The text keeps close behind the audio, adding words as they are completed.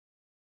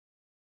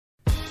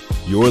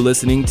You're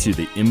listening to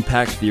the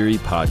Impact Theory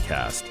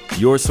Podcast,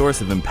 your source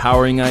of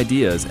empowering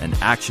ideas and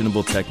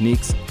actionable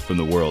techniques from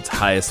the world's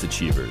highest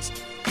achievers.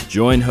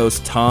 Join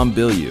host Tom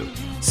Bilyeu,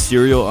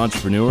 serial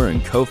entrepreneur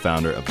and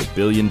co-founder of the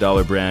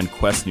billion-dollar brand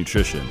Quest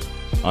Nutrition,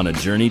 on a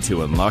journey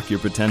to unlock your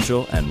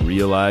potential and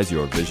realize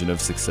your vision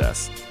of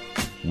success.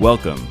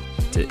 Welcome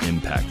to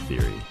Impact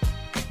Theory.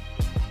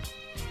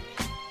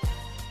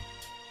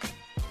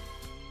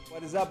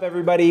 What is up,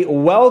 everybody?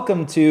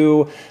 Welcome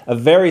to a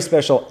very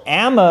special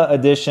AMA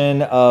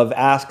edition of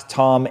Ask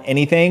Tom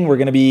Anything. We're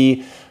going to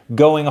be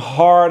going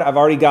hard. I've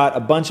already got a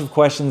bunch of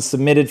questions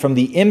submitted from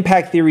the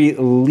Impact Theory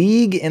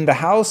League in the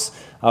house,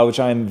 which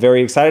I'm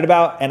very excited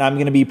about. And I'm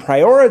going to be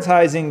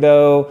prioritizing,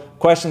 though,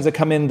 questions that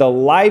come in the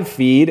live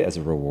feed as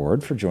a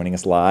reward for joining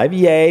us live.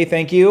 Yay,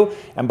 thank you.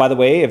 And by the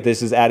way, if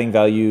this is adding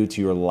value to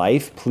your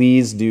life,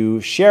 please do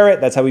share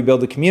it. That's how we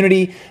build a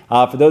community.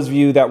 For those of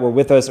you that were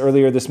with us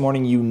earlier this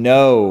morning, you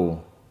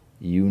know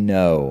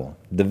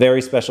the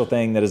very special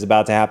thing that is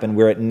about to happen.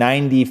 We're at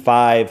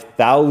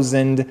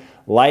 95,000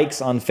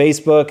 likes on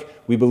Facebook.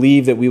 We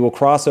believe that we will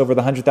cross over the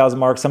 100,000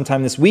 mark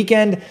sometime this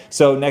weekend.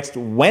 So next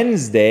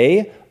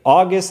Wednesday,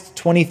 August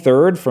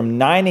 23rd, from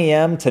 9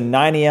 a.m. to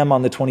 9 a.m.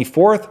 on the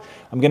 24th,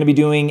 I'm going to be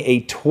doing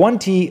a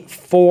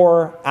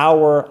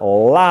 24-hour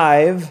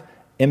live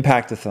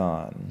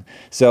Impactathon.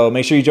 So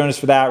make sure you join us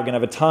for that. We're going to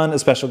have a ton of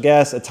special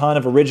guests, a ton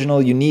of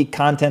original, unique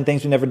content,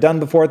 things we've never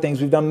done before,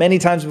 things we've done many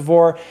times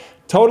before.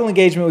 Total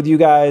engagement with you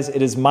guys.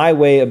 It is my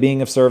way of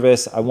being of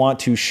service. I want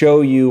to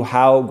show you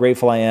how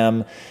grateful I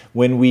am.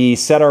 When we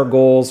set our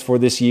goals for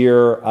this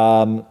year,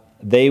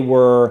 they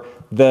were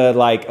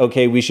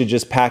okay, we should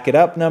just pack it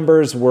up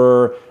numbers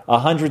were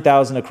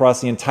 100,000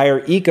 across the entire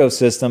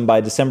ecosystem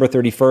by December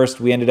 31st.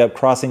 We ended up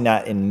crossing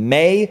that in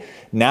May.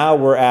 Now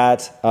we're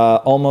at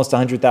almost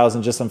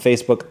 100,000 just on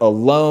Facebook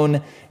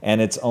alone,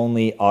 and it's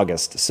only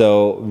August.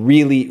 So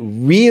really,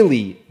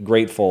 really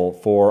grateful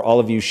for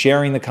all of you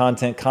sharing the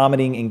content,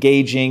 commenting,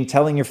 engaging,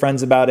 telling your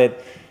friends about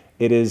it.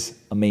 It is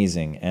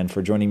amazing. And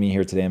for joining me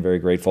here today, I'm very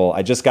grateful.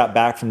 I just got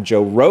back from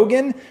Joe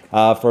Rogan.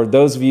 For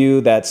those of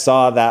you that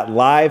saw that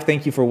live,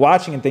 thank you for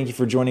watching and thank you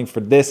for joining for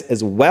this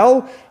as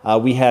well.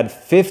 We had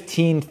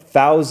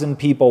 15,000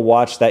 people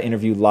watch that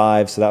interview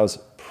live, so that was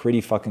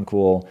pretty fucking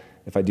cool,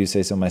 if I do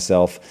say so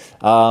myself.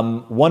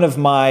 One of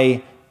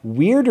my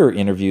weirder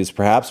interviews,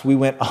 perhaps. We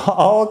went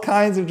all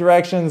kinds of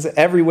directions,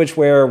 every which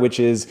way, which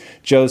is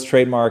Joe's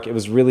trademark. It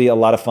was really a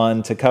lot of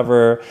fun to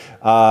cover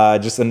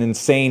just an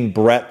insane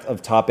breadth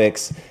of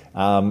topics,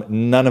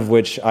 none of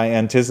which I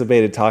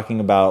anticipated talking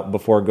about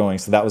before going.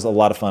 So that was a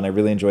lot of fun. I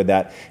really enjoyed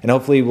that. And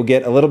hopefully we'll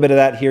get a little bit of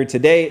that here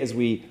today as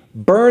we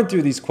burn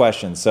through these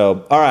questions.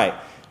 So, all right.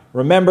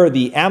 Remember,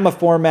 the AMA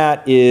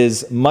format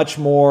is much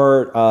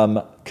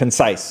more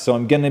concise. So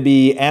I'm going to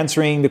be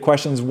answering the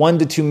questions 1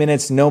 to 2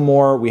 minutes, no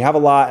more. We have a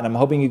lot, and I'm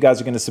hoping you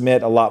guys are going to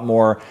submit a lot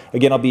more.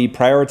 Again, I'll be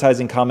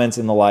prioritizing comments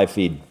in the live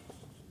feed.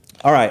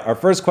 All right, our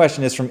first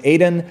question is from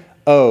Aiden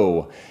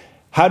O.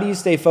 How do you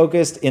stay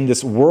focused in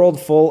this world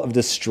full of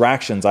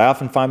distractions? I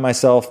often find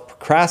myself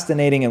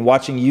procrastinating and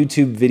watching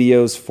YouTube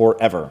videos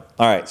forever.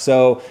 All right,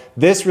 so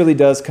this really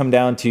does come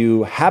down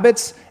to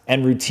habits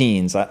and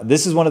routines.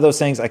 This is one of those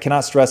things I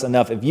cannot stress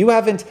enough. If you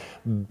haven't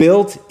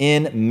built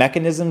in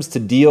mechanisms to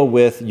deal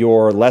with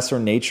your lesser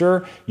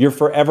nature, you're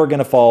forever going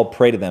to fall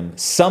prey to them.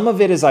 Some of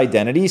it is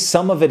identity.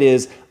 Some of it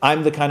is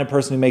I'm the kind of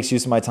person who makes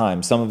use of my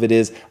time. Some of it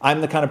is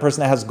I'm the kind of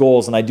person that has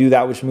goals and I do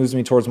that which moves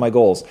me towards my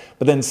goals.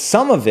 But then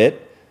some of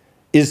it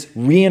is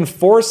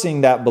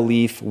reinforcing that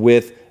belief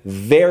with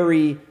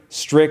very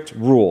strict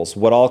rules,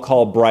 what I'll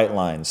call bright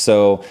lines.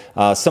 So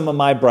some of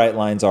my bright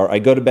lines are I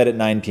go to bed at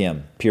 9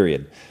 p.m.,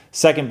 period.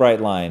 Second bright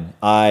line,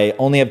 I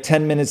only have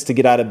 10 minutes to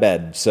get out of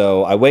bed.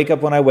 So I wake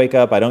up when I wake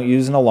up. I don't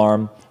use an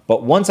alarm.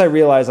 But once I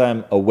realize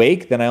I'm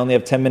awake, then I only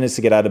have 10 minutes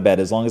to get out of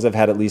bed as long as I've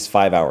had at least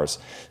 5 hours.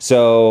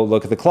 So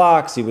look at the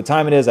clock, see what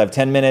time it is. I have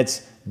 10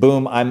 minutes.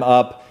 Boom, I'm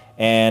up.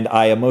 And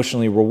I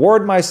emotionally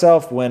reward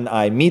myself when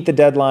I meet the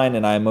deadline,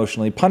 and I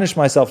emotionally punish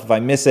myself if I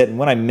miss it. And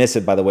when I miss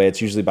it, by the way,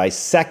 it's usually by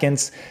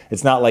seconds.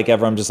 It's not like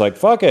ever I'm just like,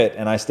 fuck it,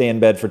 and I stay in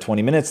bed for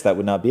 20 minutes. That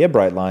would not be a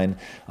bright line.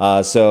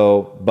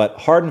 But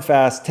hard and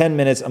fast, 10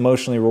 minutes,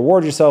 emotionally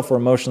reward yourself or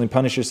emotionally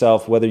punish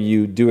yourself, whether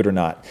you do it or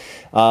not.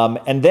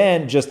 And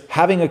then just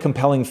having a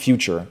compelling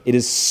future. It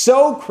is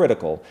so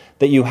critical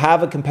that you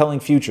have a compelling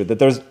future, that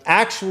there's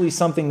actually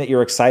something that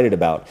you're excited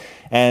about.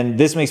 And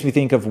this makes me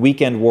think of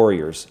weekend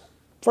warriors.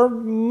 For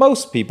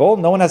most people,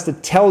 no one has to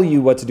tell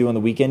you what to do on the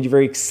weekend. You're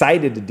very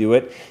excited to do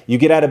it. You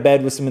get out of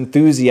bed with some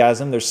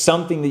enthusiasm. There's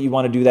something that you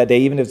want to do that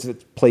day, even if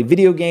it's play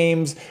video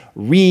games,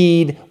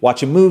 read,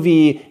 watch a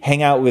movie,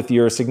 hang out with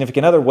your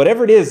significant other,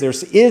 whatever it is, there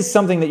is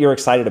something that you're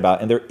excited about.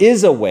 And there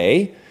is a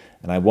way,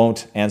 and I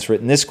won't answer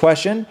it in this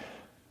question,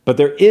 but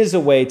there is a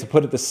way to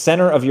put at the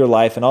center of your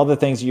life and all the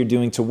things that you're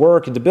doing to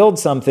work and to build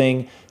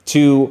something,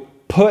 to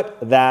put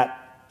that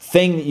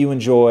thing that you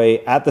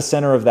enjoy at the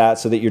center of that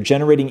so that you're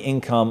generating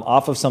income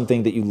off of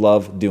something that you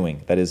love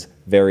doing. That is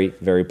very,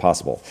 very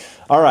possible.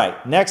 All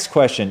right, next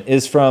question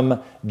is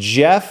from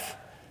Jeff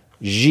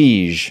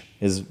Zhizh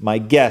is my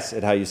guess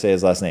at how you say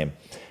his last name.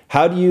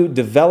 How do you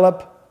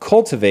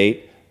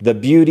cultivate the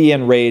beauty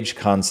and rage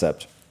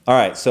concept? All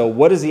right, so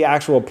what is the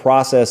actual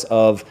process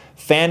of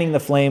fanning the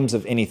flames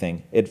of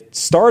anything? It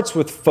starts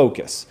with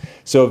focus.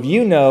 So if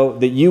you know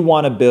that you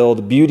want to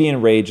build beauty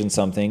and rage in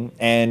something,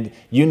 and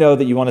you know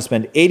that you want to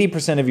spend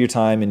 80% of your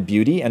time in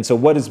beauty, and so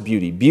what is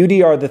beauty?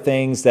 Beauty are the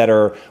things that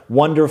are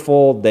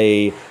wonderful.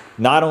 They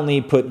not only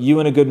put you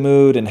in a good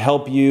mood and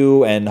help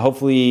you and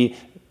hopefully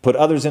put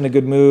others in a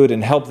good mood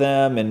and help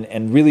them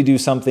and really do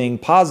something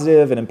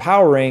positive and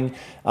empowering.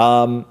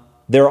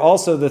 There are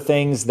also the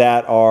things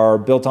that are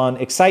built on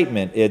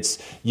excitement. It's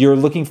you're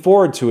looking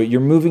forward to it. You're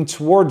moving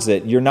towards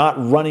it. You're not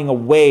running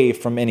away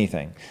from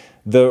anything.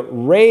 The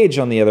rage,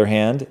 on the other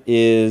hand,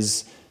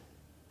 is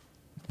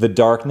the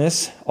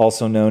darkness,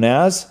 also known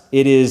as.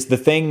 It is the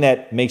thing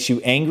that makes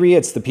you angry.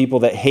 It's the people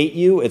that hate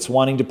you. It's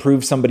wanting to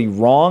prove somebody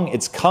wrong.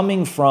 It's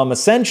coming from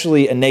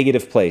essentially a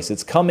negative place.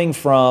 It's coming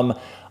from,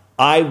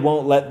 I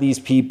won't let these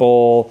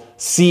people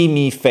see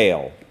me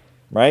fail,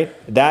 right?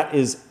 That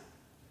is,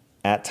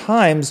 at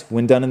times,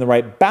 when done in the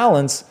right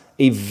balance,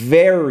 a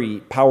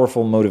very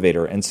powerful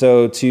motivator. And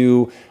so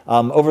to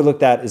overlook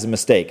that is a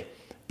mistake.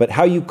 But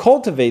how you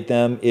cultivate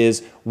them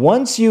is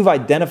once you've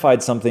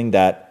identified something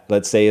that,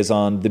 let's say, is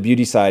on the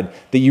beauty side,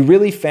 that you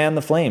really fan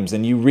the flames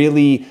and you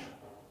really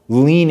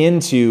lean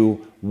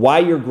into why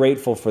you're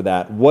grateful for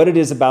that, what it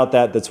is about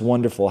that that's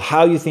wonderful,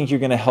 how you think you're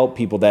going to help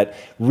people, that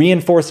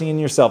reinforcing in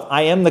yourself,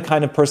 I am the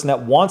kind of person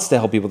that wants to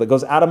help people, that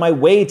goes out of my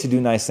way to do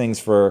nice things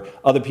for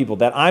other people,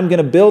 that I'm going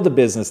to build a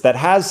business that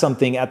has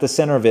something at the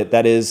center of it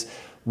that is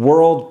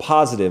world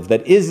positive,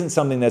 that isn't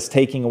something that's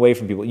taking away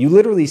from people. You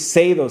literally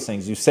say those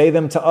things. You say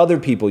them to other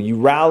people. You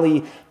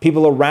rally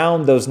people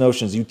around those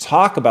notions. You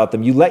talk about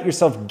them. You let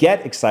yourself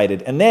get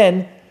excited. And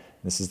then,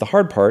 this is the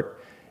hard part,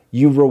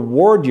 you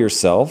reward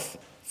yourself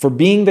for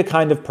being the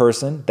kind of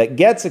person that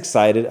gets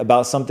excited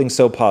about something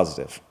so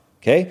positive,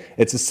 okay?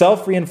 It's a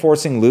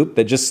self-reinforcing loop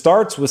that just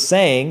starts with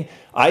saying,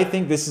 I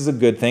think this is a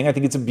good thing. I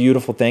think it's a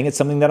beautiful thing. It's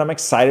something that I'm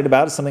excited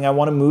about. It's something I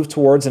want to move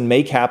towards and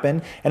make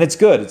happen. And it's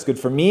good. It's good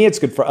for me. It's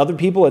good for other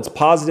people. It's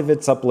positive.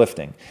 It's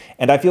uplifting.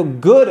 And I feel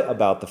good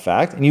about the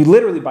fact, and you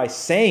literally, by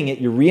saying it,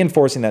 you're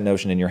reinforcing that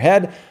notion in your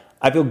head.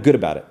 I feel good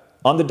about it.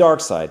 On the dark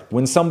side,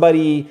 when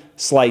somebody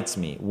slights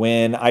me,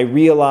 when I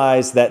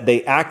realize that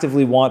they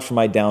actively want for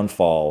my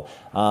downfall,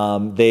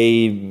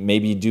 they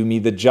maybe do me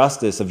the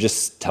justice of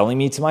just telling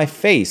me to my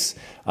face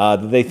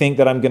that they think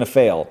that I'm going to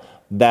fail,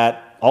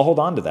 that I'll hold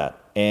on to that.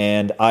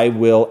 And I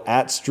will,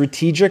 at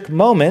strategic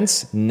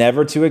moments,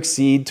 never to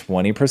exceed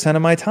 20%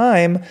 of my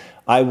time,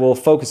 I will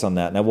focus on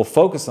that. And I will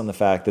focus on the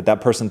fact that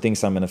that person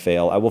thinks I'm going to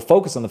fail. I will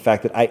focus on the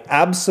fact that I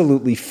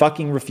absolutely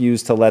fucking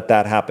refuse to let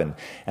that happen.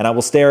 And I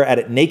will stare at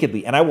it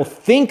nakedly. And I will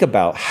think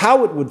about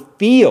how it would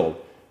feel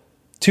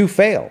to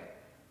fail.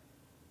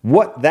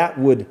 What that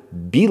would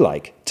be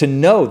like to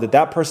know that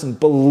that person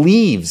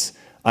believes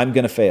I'm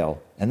going to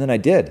fail. And then I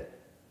did.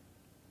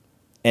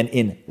 And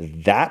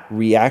in that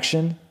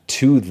reaction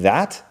to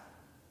that,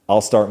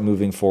 I'll start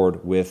moving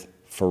forward with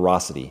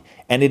ferocity.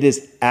 And it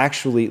is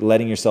actually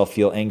letting yourself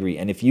feel angry.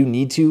 And if you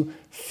need to,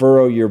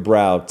 furrow your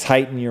brow,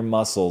 tighten your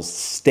muscles,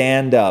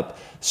 stand up,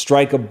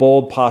 strike a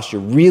bold posture,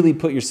 really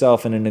put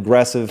yourself in an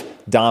aggressive,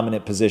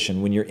 dominant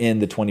position when you're in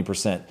the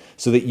 20%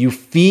 so that you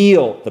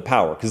feel the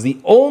power. Because the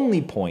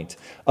only point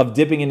of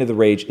dipping into the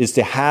rage is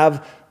to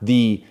have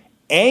the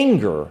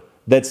anger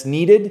that's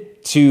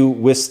needed to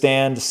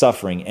withstand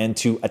suffering and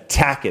to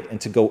attack it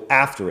and to go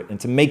after it and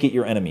to make it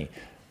your enemy.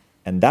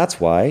 And that's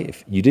why,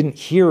 if you didn't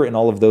hear in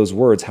all of those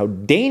words how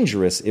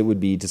dangerous it would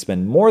be to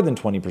spend more than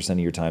 20% of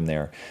your time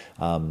there,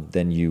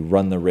 then you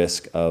run the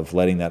risk of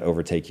letting that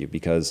overtake you.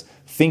 Because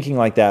thinking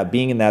like that,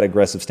 being in that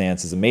aggressive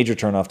stance is a major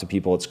turnoff to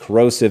people. It's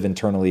corrosive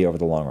internally over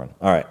the long run.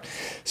 All right.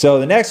 So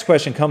the next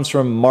question comes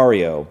from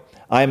Mario.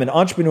 I am an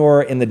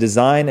entrepreneur in the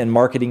design and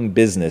marketing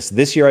business.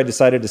 This year, I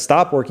decided to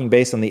stop working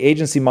based on the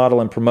agency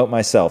model and promote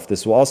myself.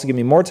 This will also give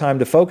me more time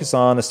to focus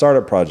on a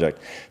startup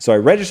project. So I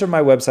registered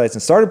my websites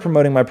and started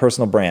promoting my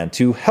personal brand.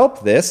 To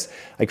help this,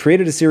 I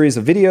created a series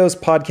of videos,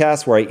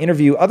 podcasts where I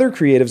interview other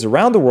creatives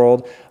around the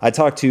world. I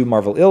talk to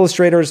Marvel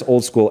illustrators,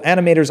 old school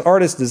animators,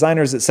 artists,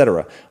 designers,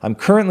 etc. I'm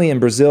currently in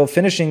Brazil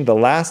finishing the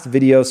last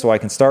video so I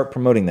can start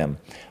promoting them.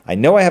 I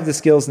know I have the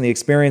skills and the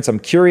experience. I'm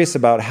curious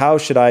about how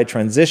should I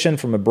transition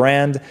from a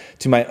brand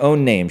to my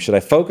own name. Should I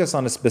focus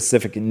on a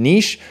specific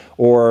niche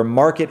or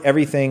market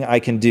everything I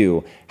can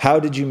do? How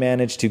did you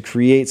manage to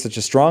create such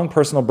a strong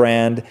personal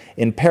brand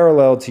in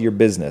parallel to your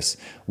business?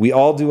 We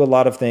all do a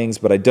lot of things,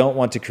 but I don't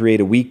want to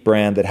create a weak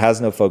brand that has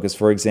no focus.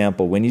 For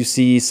example, when you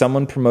see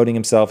someone promoting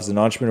himself as an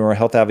entrepreneur,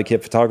 health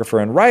advocate, photographer,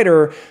 and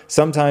writer,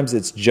 sometimes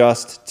it's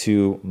just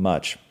too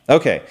much.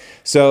 Okay,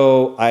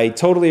 so I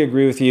totally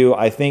agree with you.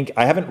 I think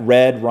I haven't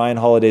read Ryan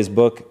Holiday's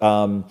book,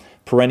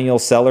 Perennial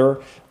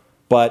Seller,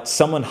 but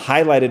someone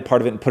highlighted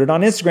part of it and put it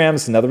on Instagram.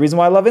 It's another reason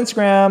why I love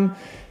Instagram.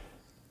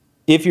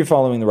 If you're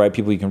following the right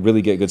people, you can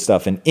really get good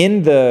stuff. And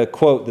in the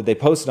quote that they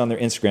posted on their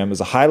Instagram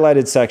was a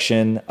highlighted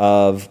section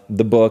of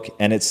the book,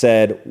 and it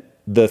said,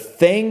 the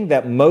thing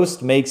that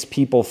most makes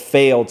people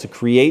fail to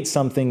create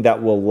something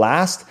that will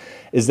last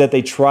is that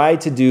they try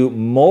to do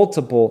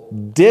multiple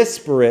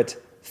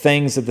disparate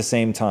things at the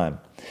same time.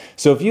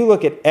 So if you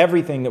look at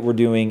everything that we're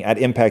doing at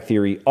Impact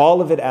Theory,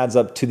 all of it adds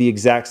up to the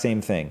exact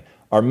same thing.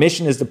 Our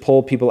mission is to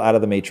pull people out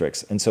of the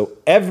matrix. And so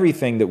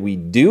everything that we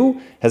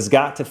do has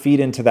got to feed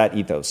into that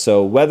ethos.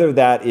 So whether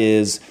that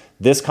is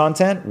this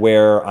content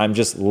where I'm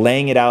just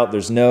laying it out,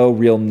 there's no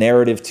real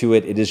narrative to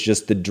it, it is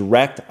just the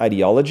direct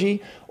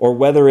ideology, or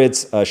whether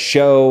it's a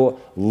show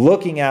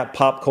looking at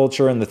pop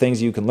culture and the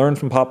things you can learn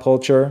from pop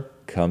culture,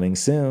 coming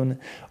soon,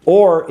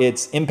 or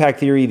it's Impact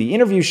Theory, the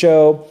interview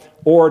show,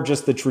 or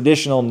just the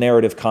traditional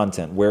narrative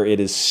content where it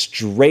is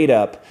straight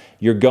up,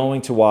 you're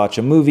going to watch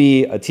a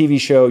movie, a TV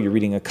show, you're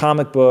reading a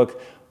comic book,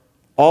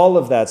 all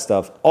of that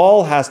stuff,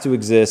 all has to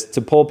exist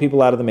to pull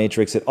people out of the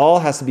matrix. It all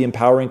has to be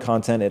empowering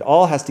content. It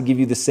all has to give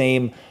you the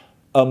same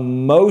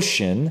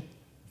emotion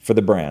for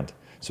the brand.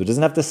 So it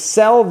doesn't have to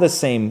sell the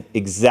same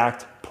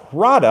exact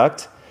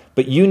product,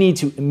 but you need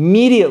to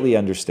immediately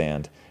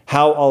understand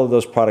how all of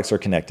those products are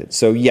connected.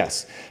 So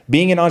yes,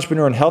 being an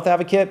entrepreneur and health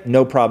advocate,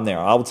 no problem there.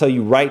 I will tell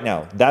you right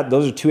now that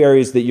those are two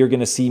areas that you're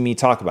going to see me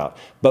talk about.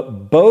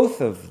 But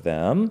both of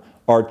them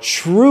are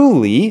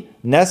truly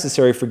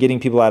necessary for getting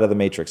people out of the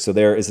matrix. So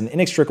there is an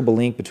inextricable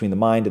link between the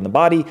mind and the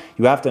body.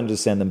 You have to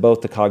understand them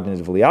both to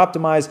cognitively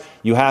optimize.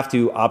 You have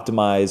to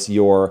optimize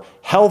your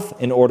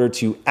health in order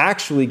to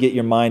actually get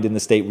your mind in the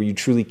state where you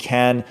truly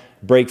can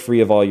break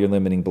free of all your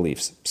limiting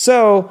beliefs.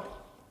 So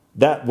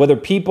that whether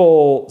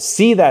people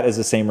see that as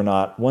the same or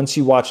not, once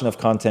you watch enough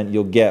content,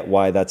 you'll get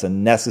why that's a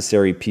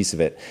necessary piece of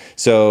it.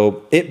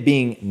 So it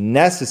being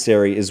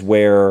necessary is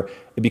where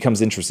it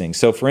becomes interesting.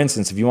 So for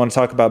instance, if you want to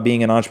talk about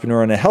being an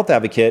entrepreneur and a health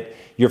advocate,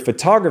 your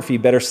photography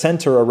better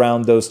center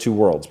around those two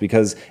worlds,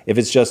 because if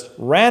it's just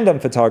random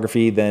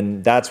photography,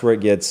 then that's where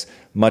it gets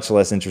much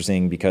less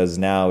interesting, because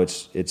now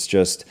it's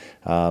just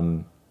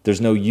there's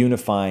no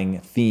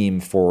unifying theme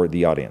for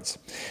the audience.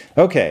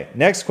 Okay,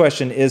 next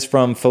question is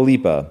from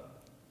Philippa.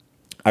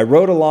 I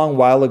wrote a long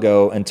while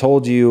ago and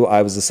told you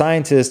I was a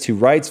scientist who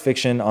writes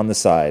fiction on the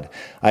side.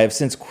 I have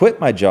since quit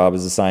my job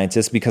as a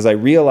scientist because I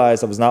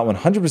realized I was not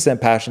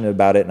 100% passionate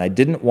about it and I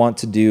didn't want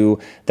to do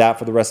that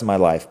for the rest of my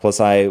life.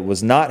 Plus, I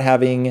was not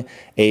having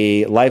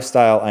a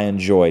lifestyle I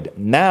enjoyed.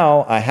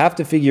 Now, I have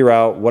to figure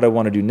out what I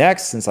want to do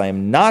next since I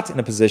am not in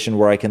a position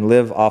where I can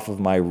live off of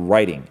my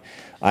writing.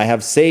 I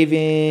have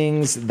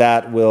savings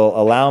that will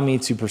allow me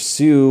to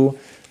pursue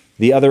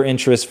the other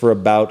interests for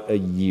about a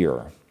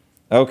year.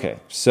 Okay,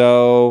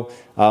 so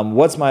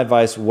what's my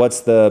advice? What's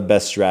the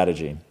best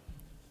strategy?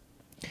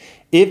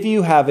 If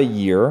you have a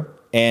year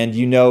and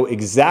you know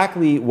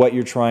exactly what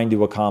you're trying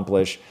to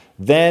accomplish,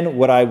 then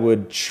what I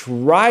would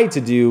try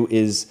to do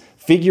is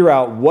figure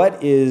out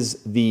what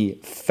is the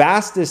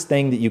fastest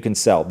thing that you can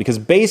sell. Because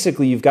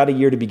basically, you've got a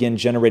year to begin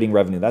generating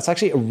revenue. That's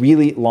actually a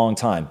really long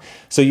time.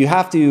 So you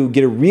have to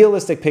get a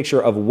realistic picture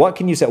of what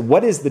can you sell.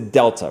 What is the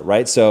delta,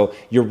 right? So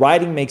your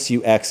writing makes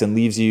you X and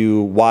leaves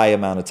you Y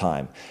amount of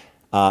time.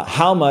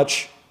 How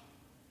much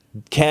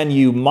can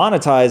you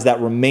monetize that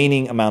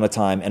remaining amount of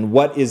time? And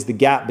what is the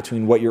gap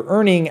between what you're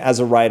earning as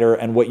a writer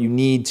and what you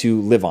need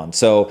to live on?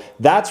 So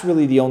that's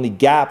really the only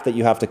gap that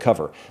you have to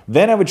cover.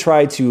 Then I would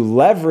try to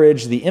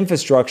leverage the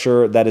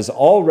infrastructure that is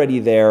already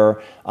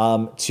there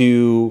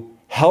to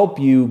help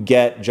you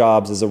get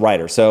jobs as a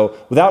writer. So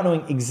without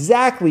knowing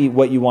exactly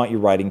what you want your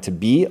writing to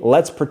be,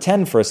 let's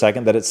pretend for a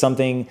second that it's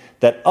something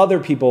that other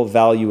people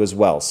value as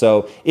well.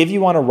 So if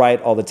you want to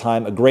write all the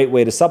time, a great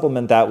way to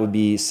supplement that would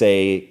be,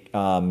 say,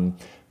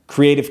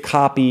 creative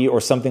copy or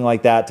something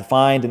like that, to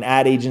find an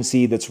ad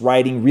agency that's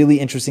writing really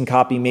interesting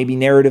copy, maybe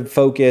narrative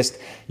focused,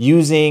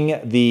 leveraging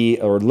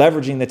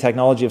the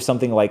technology of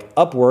something like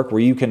Upwork,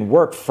 where you can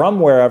work from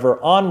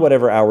wherever on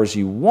whatever hours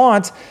you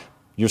want.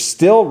 You're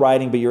still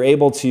writing, but you're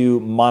able to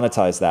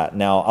monetize that.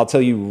 Now, I'll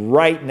tell you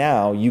right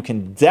now, you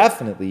can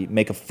definitely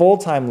make a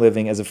full-time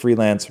living as a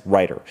freelance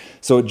writer.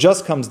 So it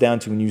just comes down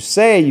to, when you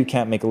say you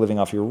can't make a living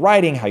off your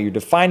writing, how you're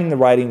defining the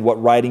writing,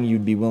 what writing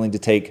you'd be willing to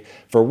take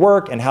for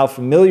work, and how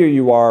familiar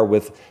you are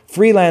with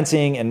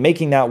freelancing and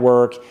making that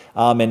work.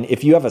 And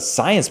if you have a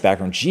science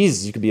background,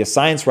 Jesus, you could be a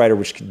science writer,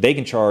 which they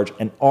can charge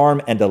an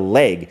arm and a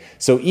leg.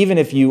 So even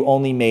if you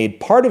only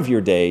made part of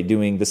your day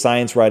doing the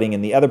science writing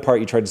and the other part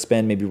you tried to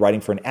spend maybe writing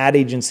for an ad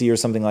agency or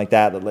something like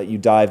that let you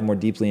dive more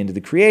deeply into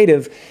the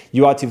creative,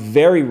 you ought to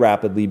very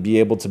rapidly be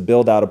able to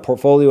build out a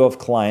portfolio of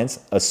clients,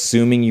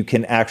 assuming you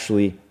can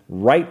actually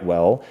write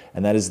well,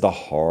 and that is the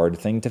hard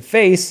thing to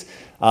face.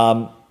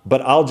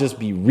 But I'll just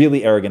be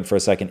really arrogant for a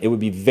second. It would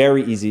be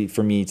very easy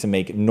for me to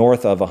make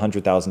north of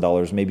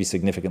 $100,000, maybe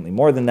significantly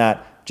more than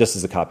that, just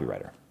as a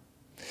copywriter.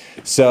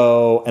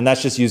 So, and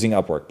that's just using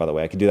Upwork, by the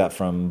way. I could do that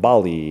from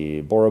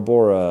Bali, Bora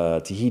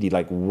Bora, Tahiti,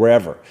 like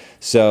wherever.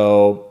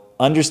 So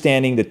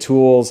understanding the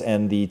tools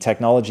and the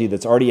technology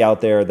that's already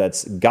out there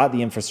that's got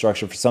the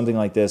infrastructure for something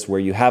like this,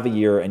 where you have a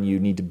year and you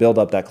need to build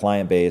up that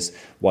client base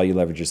while you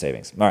leverage your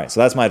savings. All right,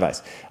 so that's my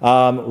advice.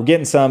 We're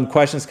getting some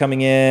questions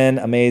coming in.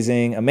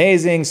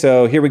 Amazing.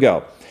 So here we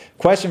go.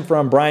 Question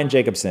from Brian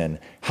Jacobson.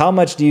 How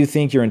much do you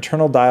think your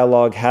internal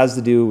dialogue has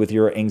to do with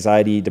your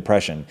anxiety,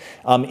 depression?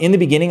 In the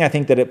beginning, I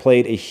think that it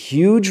played a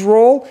huge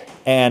role,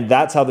 and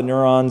that's how the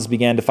neurons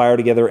began to fire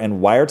together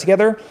and wire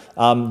together.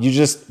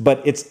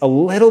 But it's a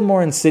little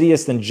more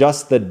insidious than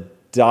just the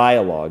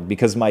dialogue,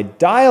 because my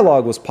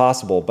dialogue was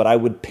possible, but I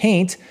would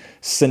paint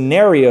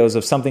scenarios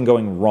of something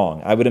going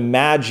wrong. I would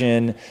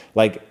imagine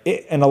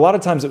and a lot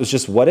of times it was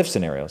just what if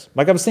scenarios.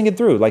 Like I was thinking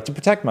through, to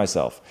protect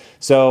myself.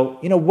 So,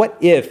 what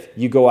if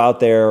you go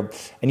out there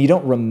and you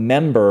don't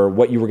remember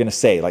what you were going to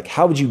say?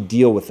 How would you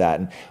deal with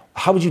that? And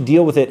how would you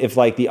deal with it if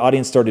the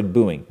audience started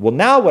booing? Well,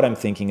 now what I'm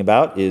thinking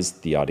about is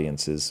the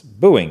audience is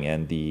booing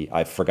and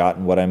I've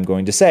forgotten what I'm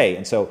going to say.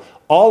 And so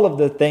all of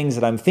the things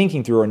that I'm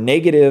thinking through are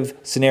negative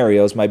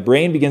scenarios. My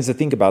brain begins to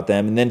think about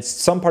them. And then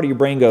some part of your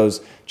brain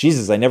goes,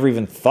 Jesus, I never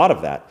even thought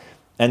of that.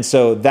 And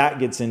so that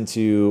gets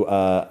into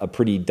a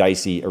pretty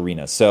dicey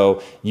arena.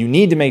 So you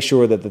need to make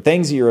sure that the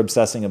things that you're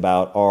obsessing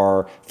about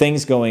are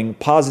things going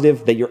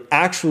positive, that you're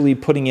actually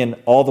putting in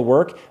all the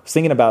work. I was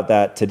thinking about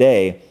that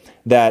today,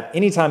 that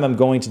anytime I'm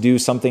going to do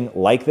something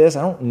like this,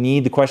 I don't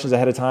need the questions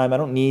ahead of time. I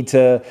don't need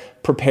to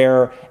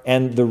prepare.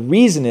 And the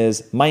reason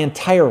is my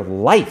entire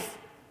life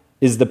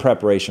is the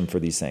preparation for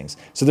these things.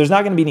 So there's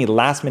not going to be any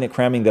last minute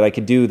cramming that I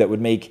could do that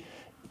would make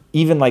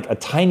even a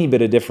tiny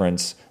bit of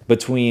difference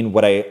between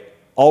what I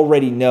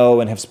already know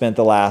and have spent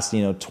the last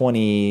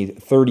 20,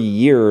 30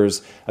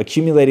 years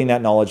accumulating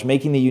that knowledge,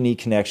 making the unique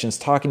connections,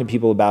 talking to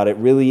people about it,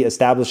 really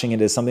establishing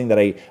it as something that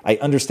I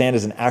understand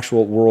as an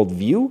actual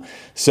worldview.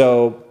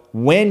 So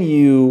when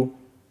you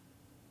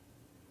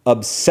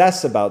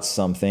obsess about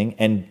something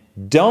and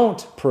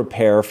don't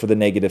prepare for the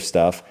negative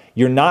stuff,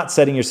 you're not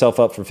setting yourself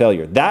up for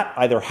failure. That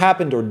either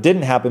happened or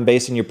didn't happen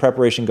based on your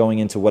preparation going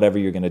into whatever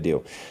you're going to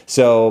do.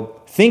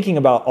 So thinking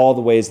about all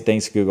the ways that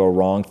things could go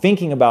wrong,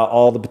 thinking about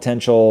all the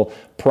potential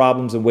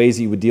problems and ways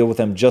that you would deal with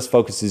them just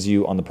focuses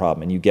you on the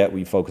problem, and you get what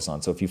you focus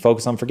on. So if you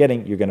focus on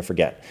forgetting, you're going to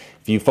forget.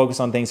 If you focus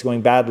on things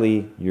going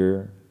badly,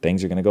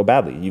 things are going to go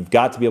badly. You've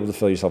got to be able to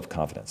fill yourself with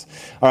confidence.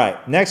 All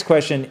right, next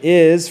question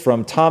is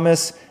from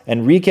Thomas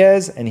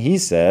Enriquez, and he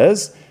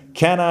says,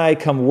 can I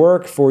come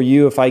work for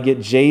you if I get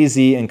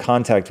Jay-Z in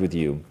contact with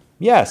you?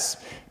 Yes.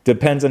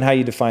 Depends on how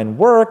you define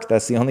work.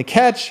 That's the only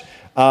catch.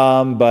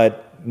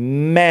 But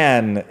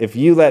man, if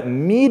you let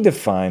me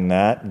define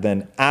that,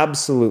 then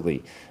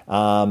absolutely.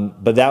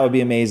 But that would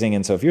be amazing.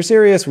 And so if you're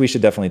serious, we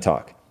should definitely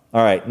talk.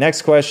 All right,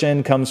 next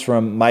question comes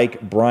from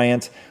Mike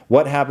Bryant.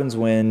 What happens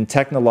when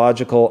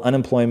technological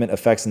unemployment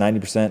affects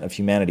 90% of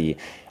humanity?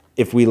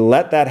 If we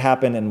let that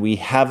happen and we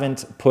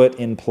haven't put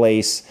in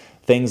place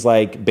things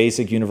like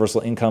basic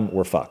universal income,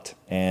 we're fucked.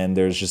 And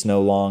there's just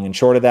no long and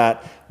short of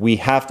that. We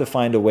have to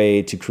find a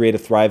way to create a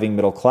thriving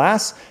middle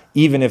class,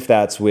 even if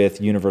that's with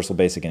universal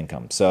basic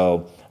income.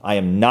 So I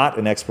am not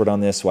an expert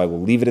on this, so I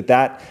will leave it at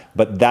that.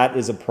 But that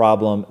is a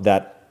problem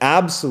that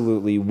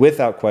absolutely,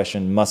 without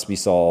question, must be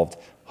solved,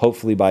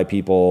 hopefully by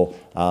people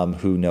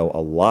who know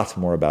a lot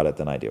more about it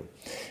than I do.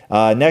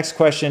 Next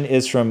question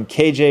is from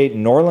KJ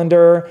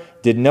Norlander.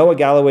 Did Noah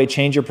Galloway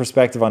change your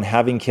perspective on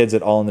having kids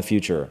at all in the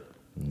future?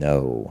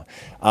 No.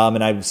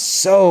 And I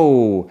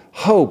so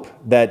hope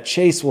that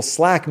Chase will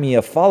slack me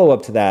a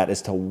follow-up to that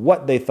as to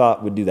what they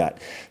thought would do that.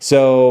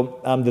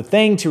 So the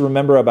thing to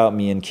remember about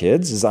me and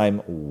kids is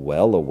I'm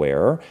well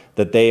aware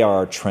that they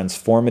are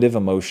transformative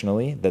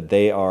emotionally, that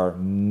they are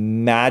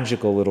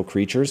magical little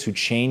creatures who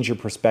change your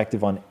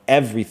perspective on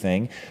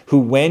everything, who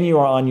when you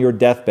are on your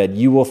deathbed,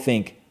 you will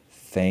think,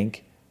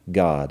 thank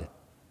God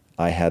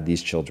I had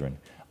these children.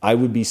 I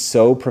would be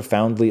so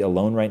profoundly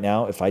alone right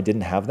now if I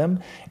didn't have them.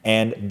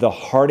 And the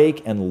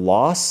heartache and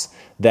loss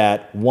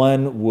that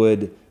one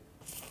would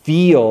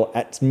feel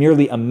at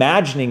merely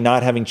imagining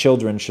not having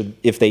children,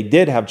 if they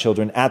did have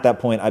children at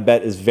that point, I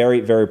bet is very,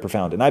 very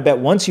profound. And I bet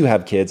once you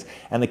have kids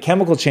and the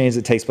chemical change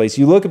that takes place,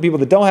 you look at people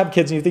that don't have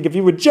kids and you think, if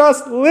you would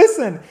just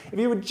listen, if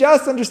you would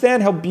just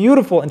understand how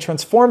beautiful and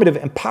transformative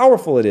and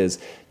powerful it is,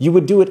 you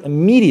would do it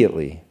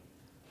immediately.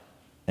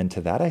 And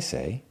to that I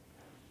say,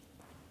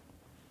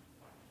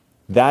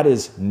 that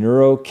is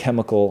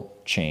neurochemical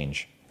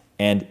change.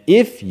 And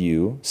if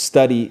you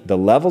study the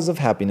levels of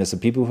happiness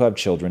of people who have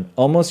children,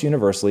 almost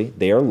universally,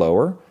 they are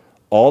lower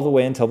all the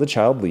way until the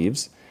child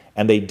leaves,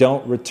 and they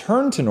don't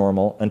return to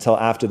normal until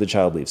after the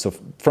child leaves. So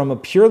from a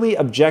purely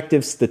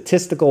objective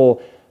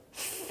statistical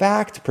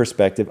fact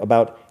perspective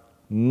about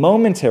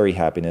momentary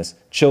happiness,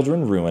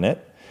 children ruin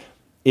it.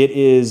 It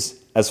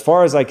is, as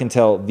far as I can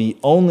tell, the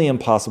only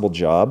impossible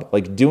job.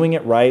 Like doing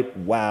it right,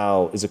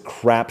 wow, is a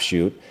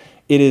crapshoot.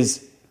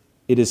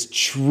 It is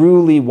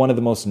truly one of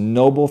the most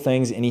noble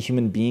things any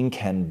human being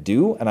can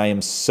do. And I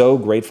am so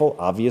grateful,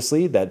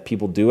 obviously, that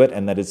people do it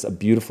and that it's a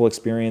beautiful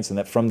experience and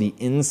that from the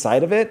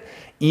inside of it,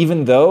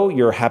 even though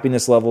your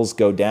happiness levels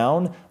go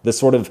down, the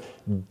sort of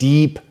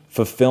deep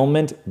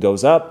fulfillment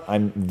goes up.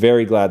 I'm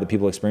very glad that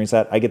people experience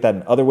that. I get that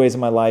in other ways in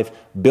my life.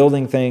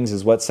 Building things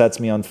is what sets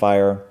me on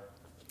fire.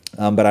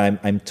 But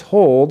I'm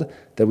told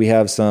that we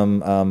have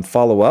some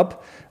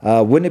follow-up.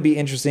 Wouldn't it be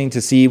interesting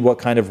to see what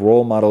kind of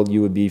role model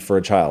you would be for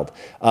a child?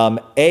 A,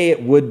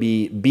 it would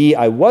be. B,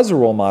 I was a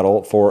role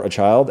model for a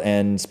child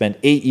and spent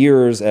 8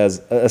 years as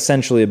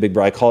essentially a big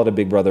brother. I call it a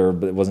big brother,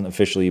 but it wasn't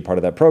officially part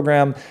of that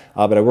program.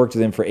 But I worked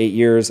with him for 8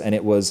 years, and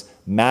it was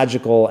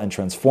magical and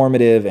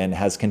transformative and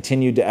has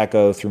continued to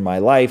echo through my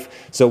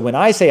life. So when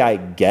I say I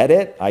get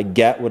it, I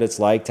get what it's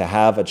like to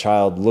have a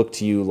child look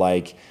to you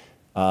like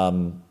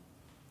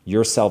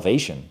your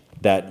salvation,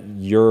 that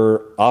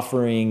you're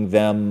offering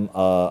them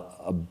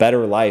a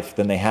better life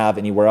than they have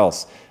anywhere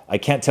else. I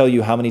can't tell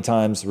you how many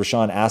times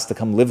Rashawn asked to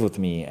come live with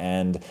me,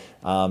 and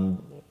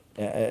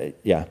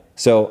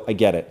so I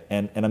get it,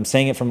 and I'm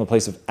saying it from a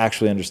place of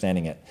actually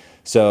understanding it.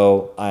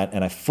 So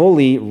I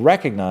fully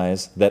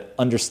recognize that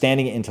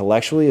understanding it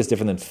intellectually is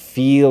different than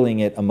feeling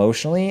it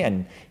emotionally,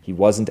 and he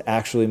wasn't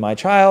actually my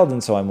child,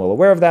 and so I'm well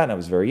aware of that, and I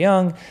was very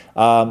young.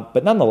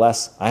 But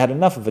nonetheless, I had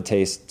enough of a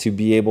taste to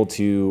be able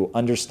to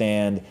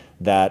understand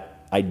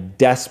that I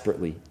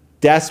desperately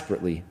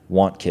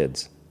want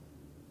kids.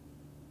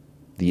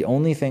 The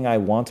only thing I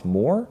want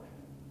more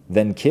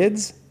than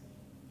kids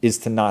is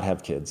to not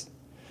have kids.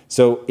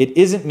 So it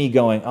isn't me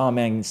going, oh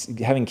man,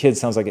 having kids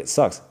sounds like it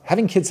sucks.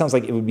 Having kids sounds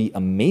like it would be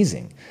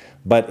amazing,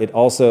 but it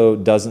also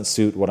doesn't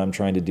suit what I'm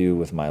trying to do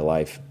with my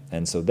life.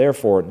 And so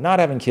therefore, not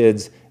having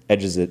kids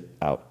edges it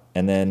out.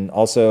 And then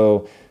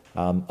also,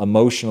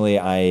 emotionally,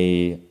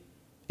 I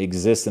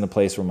exist in a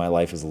place where my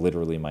life is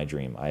literally my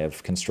dream. I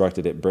have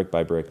constructed it brick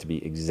by brick to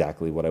be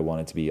exactly what I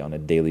want it to be on a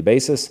daily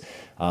basis.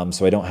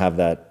 So I don't have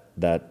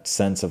that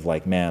sense of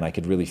like, man, I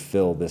could really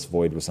fill this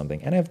void with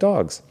something. And I have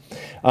dogs.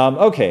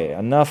 Okay,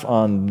 enough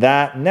on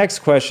that. Next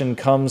question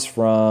comes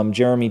from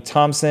Jeremy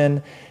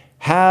Thompson.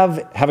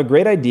 Have a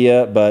great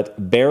idea,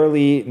 but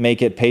barely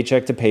make it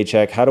paycheck to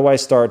paycheck. How do I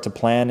start to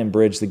plan and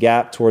bridge the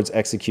gap towards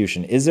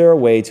execution? Is there a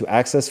way to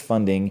access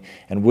funding,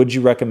 and would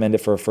you recommend it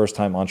for a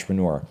first-time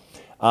entrepreneur?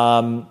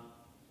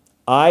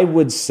 I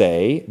would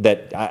say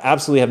that I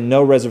absolutely have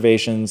no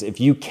reservations. If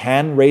you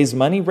can raise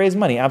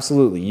money,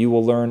 absolutely. You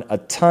will learn a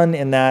ton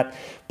in that,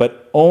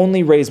 but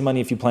only raise money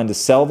if you plan to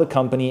sell the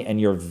company and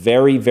you're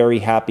very, very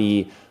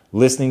happy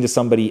listening to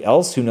somebody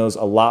else who knows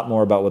a lot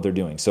more about what they're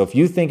doing. So if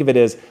you think of it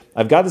as,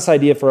 I've got this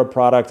idea for a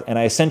product and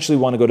I essentially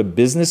want to go to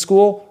business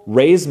school,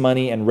 raise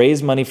money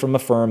from a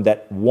firm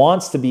that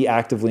wants to be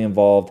actively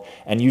involved,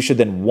 and you should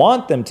then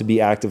want them to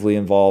be actively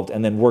involved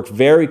and then work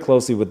very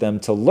closely with them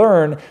to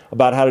learn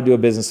about how to do a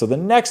business. So the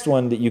next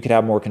one that you could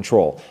have more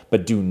control,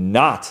 but do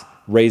not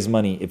raise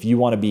money if you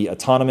want to be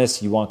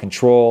autonomous, you want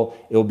control.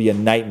 It will be a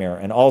nightmare.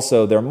 And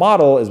also their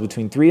model is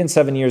between 3 and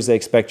 7 years, they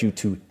expect you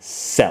to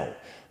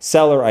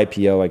sell or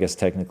IPO. I guess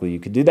technically you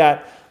could do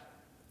that,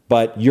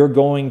 but you're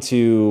going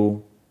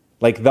to,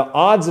 like, the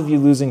odds of you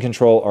losing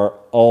control are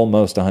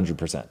almost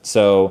 100%.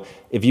 So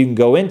if you can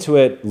go into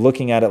it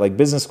looking at it like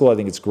business school, I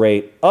think it's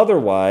great.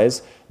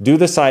 Otherwise, do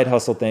the side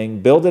hustle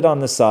thing, build it on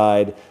the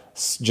side,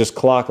 just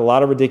clock a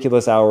lot of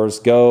ridiculous hours,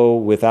 go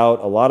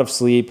without a lot of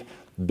sleep,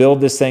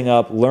 build this thing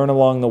up, learn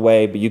along the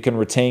way, but you can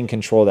retain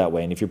control that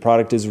way. And if your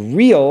product is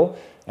real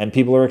and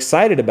people are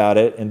excited about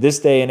it, in this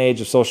day and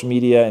age of social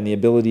media and the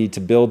ability to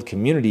build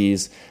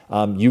communities,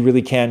 you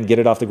really can get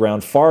it off the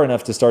ground far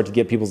enough to start to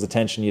get people's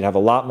attention. You'd have a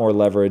lot more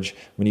leverage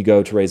when you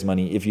go to raise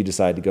money if you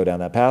decide to go down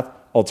that path.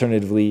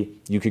 Alternatively,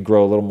 you could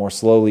grow a little more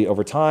slowly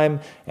over time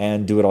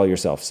and do it all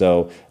yourself.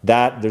 So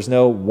that there's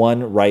no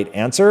one right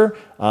answer,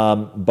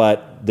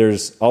 but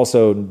there's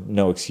also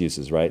no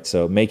excuses, right?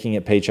 So making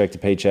it paycheck to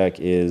paycheck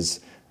is,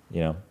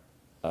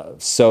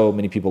 so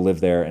many people live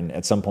there, and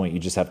at some point you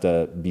just have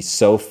to be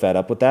so fed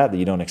up with that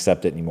you don't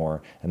accept it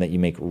anymore, and that you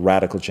make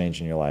radical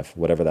change in your life,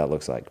 whatever that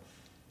looks like.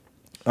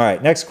 All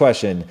right, next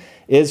question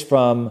is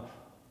from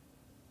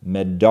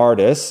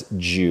Medardus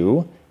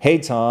Jew. Hey,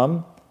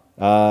 Tom,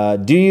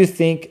 do you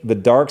think the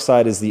dark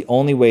side is the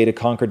only way to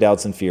conquer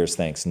doubts and fears?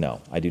 Thanks.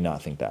 No, I do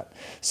not think that.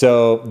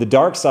 So the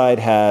dark side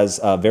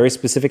has a very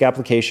specific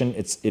application.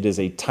 It is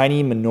a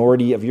tiny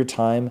minority of your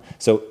time.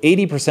 So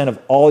 80% of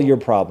all your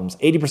problems,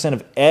 80%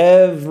 of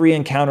every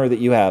encounter that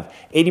you have,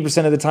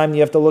 80% of the time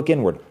you have to look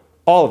inward,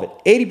 all of it,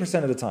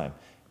 80% of the time.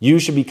 You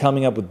should be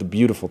coming up with the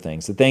beautiful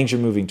things, the things you're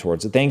moving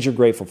towards, the things you're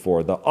grateful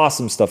for, the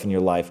awesome stuff in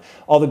your life.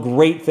 All the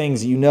great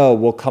things that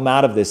will come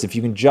out of this if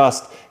you can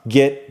just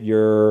get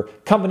your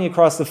company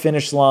across the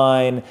finish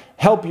line,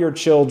 help your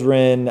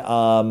children,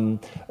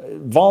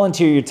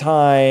 volunteer your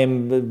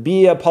time,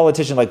 be a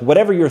politician, like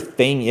whatever your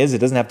thing is. It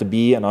doesn't have to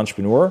be an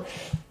entrepreneur.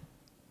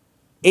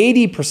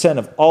 80%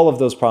 of all of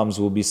those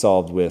problems will be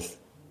solved with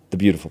the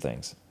beautiful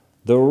things.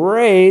 The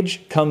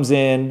rage comes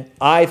in,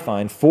 I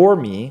find, for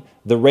me,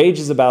 the rage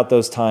is about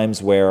those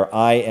times where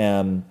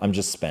I'm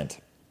just spent.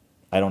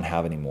 I don't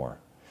have any more.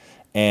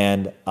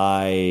 And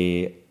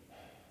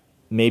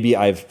maybe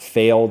I've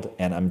failed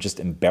and I'm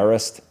just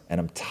embarrassed and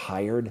I'm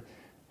tired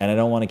and I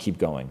don't want to keep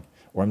going,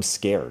 or I'm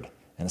scared.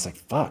 And it's like,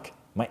 fuck,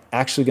 am I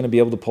actually going to be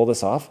able to pull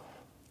this off?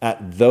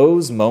 At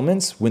those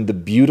moments when the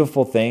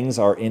beautiful things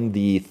are in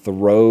the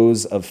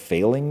throes of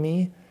failing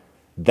me,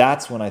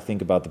 that's when I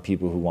think about the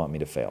people who want me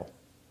to fail.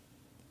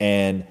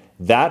 And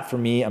That for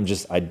me,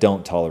 I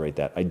don't tolerate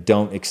that. I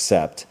don't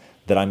accept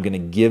that I'm going to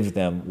give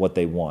them what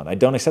they want. I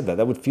don't accept that.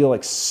 That would feel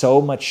like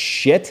so much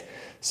shit.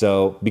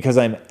 So because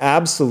I'm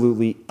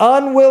absolutely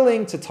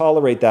unwilling to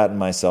tolerate that in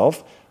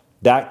myself,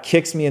 that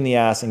kicks me in the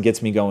ass and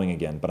gets me going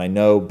again. But I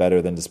know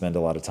better than to spend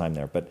a lot of time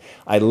there. But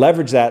I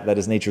leverage that. That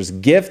is nature's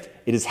gift.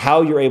 It is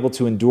how you're able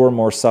to endure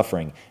more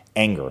suffering.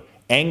 Anger.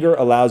 Anger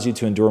allows you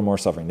to endure more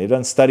suffering. They've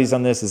done studies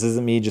on this. This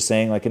isn't me just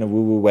saying like in a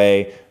woo-woo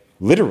way.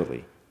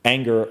 Literally,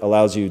 anger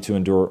allows you to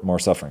endure more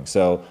suffering.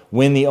 So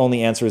when the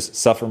only answer is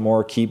suffer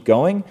more, keep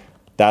going,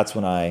 that's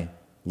when I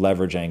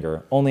leverage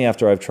anger. Only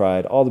after I've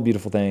tried all the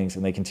beautiful things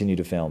and they continue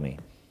to fail me.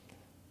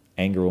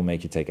 Anger will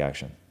make you take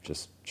action.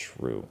 Just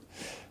true.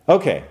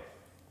 Okay.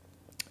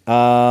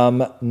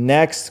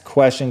 Next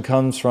question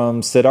comes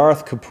from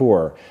Siddharth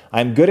Kapoor.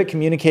 I'm good at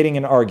communicating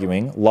and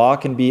arguing. Law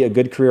can be a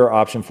good career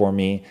option for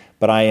me,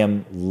 but I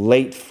am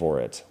late for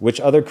it. Which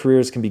other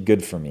careers can be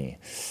good for me?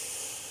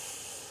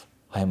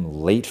 I am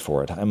late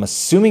for it. I'm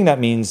assuming that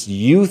means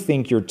you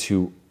think you're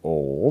too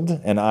old,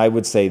 and I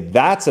would say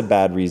that's a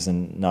bad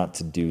reason not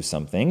to do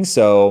something.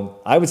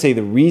 So I would say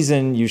the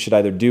reason you should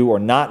either do or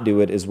not do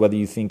it is whether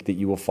you think that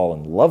you will fall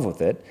in love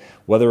with it,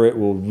 whether it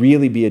will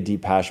really be a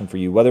deep passion for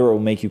you, whether it will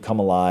make you come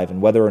alive,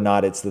 and whether or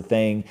not it's the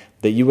thing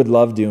that you would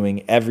love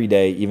doing every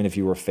day, even if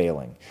you were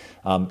failing.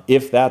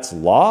 If that's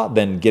law,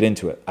 then get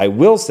into it. I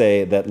will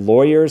say that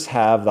lawyers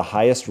have the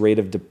highest rate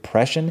of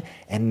depression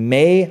and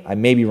I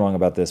may be wrong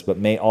about this, but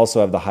may also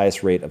have the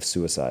highest rate of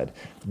suicide.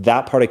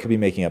 That part I could be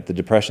making up. The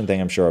depression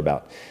thing I'm sure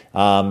about.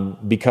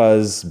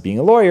 Because being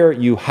a lawyer,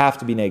 you have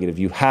to be negative.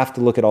 You have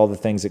to look at all the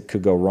things that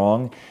could go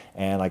wrong.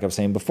 And like I was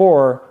saying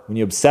before, when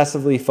you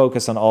obsessively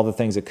focus on all the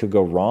things that could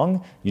go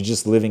wrong, you're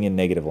just living in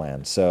negative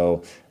land.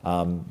 So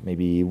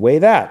maybe weigh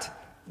that.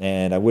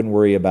 And I wouldn't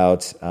worry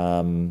about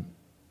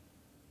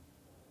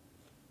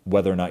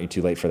whether or not you're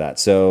too late for that.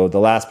 So the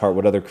last part,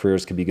 what other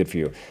careers could be good for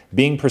you?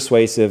 Being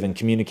persuasive and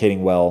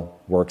communicating well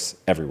works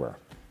everywhere.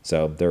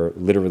 So there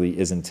literally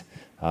isn't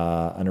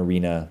an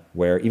arena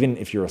where even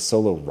if you're a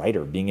solo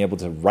writer, being able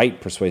to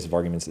write persuasive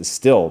arguments is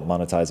still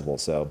monetizable.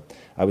 So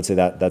I would say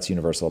that's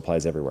universal,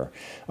 applies everywhere.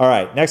 All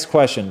right, next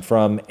question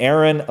from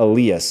Aaron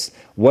Elias.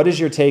 What is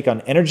your take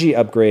on energy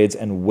upgrades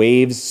and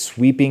waves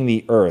sweeping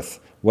the earth?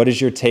 What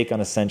is your take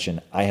on ascension?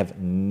 I have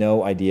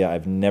no idea.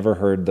 I've never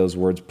heard those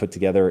words put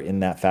together in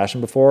that fashion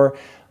before.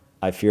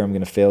 I fear I'm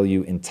going to fail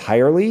you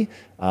entirely.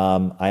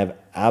 I have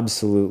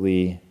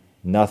absolutely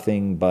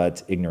nothing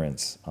but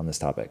ignorance on this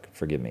topic.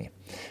 Forgive me.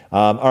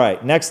 All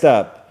right, next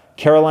up,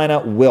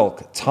 Carolina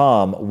Wilk.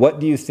 Tom, what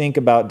do you think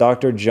about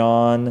Dr.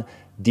 John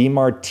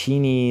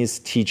DeMartini's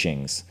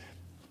teachings?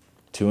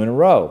 2 in a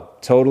row.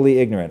 Totally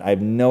ignorant. I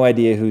have no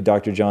idea who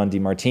Dr. John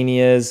DeMartini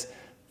is.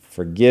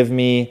 Forgive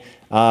me.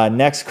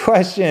 Next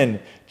question,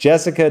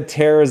 Jessica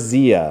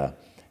Terzia.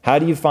 How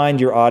do you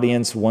find your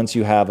audience once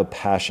you have a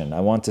passion? I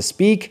want to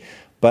speak,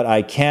 but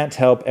I can't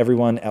help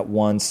everyone at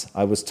once.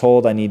 I was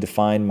told I need to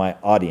find my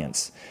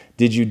audience.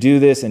 Did you do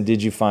this and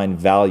did you find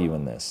value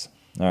in this?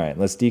 All right,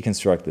 let's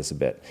deconstruct this a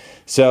bit.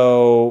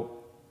 So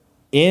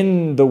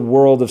in the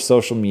world of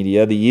social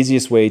media, the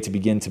easiest way to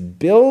begin to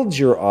build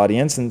your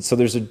audience, and so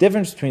there's a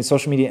difference between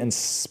social media and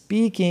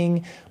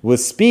speaking.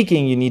 With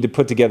speaking, you need to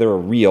put together a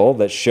reel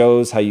that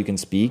shows how you can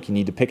speak. You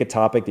need to pick a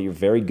topic that you're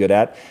very good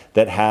at,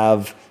 that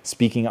have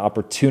speaking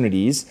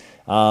opportunities,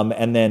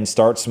 and then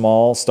start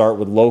small, start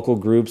with local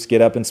groups,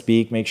 get up and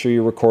speak. Make sure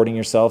you're recording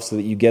yourself so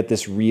that you get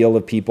this reel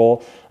of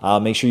people.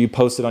 Make sure you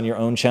post it on your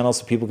own channel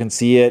so people can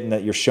see it and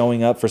that you're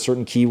showing up for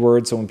certain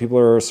keywords. So when people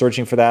are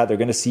searching for that, they're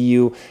going to see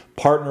you.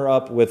 Partner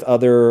up with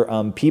other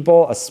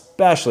people,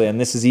 especially,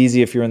 and this is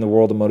easy if you're in the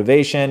world of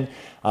motivation.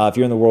 If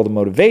you're in the world of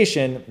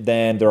motivation,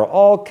 then there are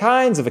all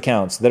kinds of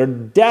accounts that are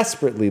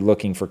desperately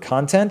looking for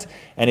content.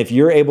 And if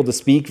you're able to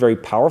speak very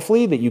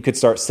powerfully, that you could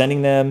start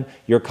sending them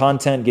your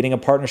content, getting a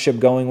partnership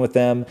going with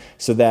them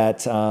so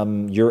that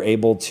you're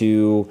able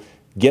to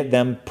get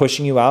them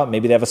pushing you out.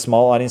 Maybe they have a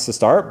small audience to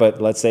start,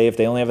 but let's say if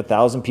they only have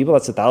 1,000 people,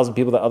 that's 1,000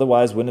 people that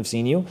otherwise wouldn't have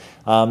seen you.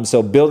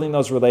 So building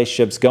those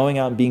relationships, going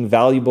out and being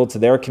valuable to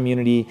their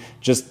community,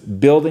 just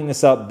building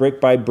this up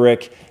brick by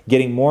brick,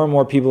 getting more and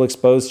more people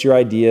exposed to your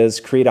ideas,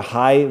 create a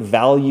high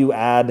value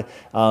add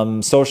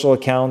social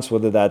accounts,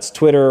 whether that's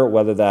Twitter,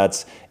 whether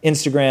that's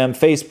Instagram,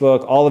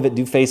 Facebook, all of it.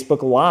 Do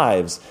Facebook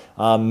Lives.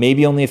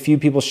 Maybe only a few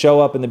people show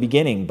up in the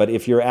beginning, but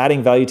if you're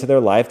adding value to their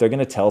life, they're going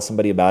to tell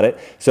somebody about it.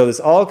 So this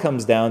all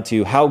comes down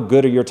to how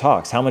good are your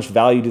talks? How much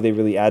value do they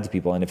really add to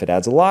people? And if it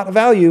adds a lot of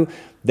value,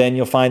 then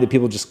you'll find that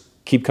people just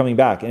keep coming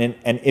back. And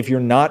if you're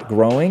not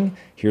growing,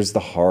 here's the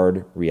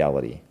hard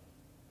reality.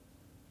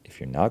 If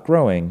you're not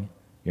growing,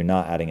 you're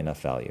not adding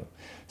enough value.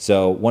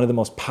 So one of the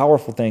most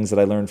powerful things that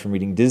I learned from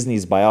reading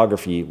Disney's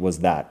biography was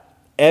that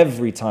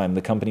every time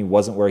the company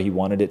wasn't where he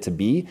wanted it to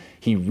be,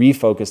 he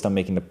refocused on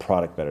making the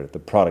product better, the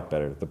product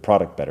better, the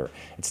product better.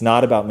 It's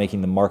not about making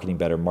the marketing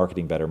better,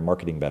 marketing better,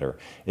 marketing better.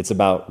 It's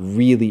about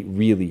really,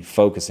 really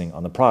focusing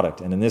on the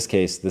product. And in this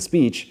case, the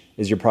speech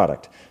is your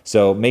product.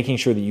 So making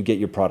sure that you get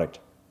your product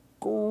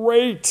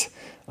great.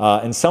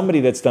 And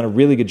somebody that's done a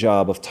really good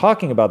job of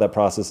talking about that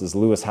process is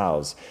Lewis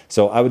Howes.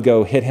 So I would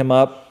go hit him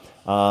up.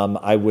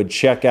 I would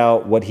check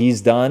out what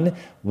he's done,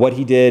 what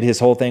he did, his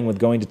whole thing with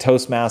going to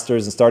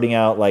Toastmasters and starting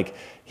out like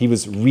he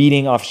was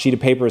reading off a sheet of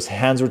paper. His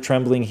hands were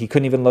trembling. He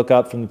couldn't even look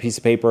up from the piece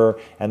of paper.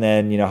 And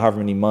then, however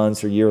many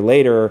months or year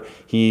later,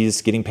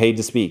 he's getting paid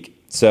to speak.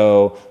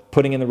 So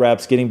putting in the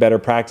reps, getting better,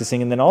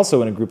 practicing. And then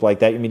also in a group like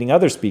that, you're meeting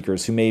other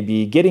speakers who may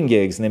be getting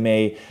gigs and they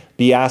may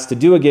be asked to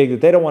do a gig that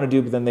they don't want to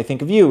do, but then they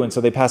think of you. And so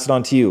they pass it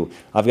on to you.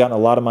 I've gotten a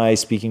lot of my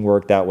speaking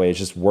work that way. It's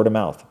just word of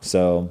mouth.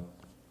 So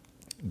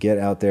get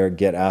out there,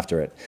 get after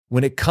it.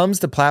 When it comes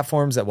to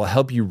platforms that will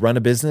help you run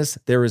a business,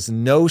 there is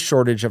no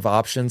shortage of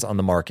options on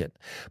the market.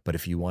 But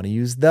if you want to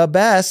use the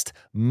best,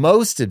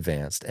 most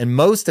advanced, and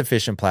most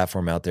efficient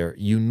platform out there,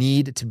 you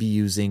need to be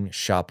using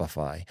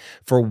Shopify.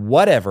 For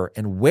whatever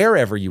and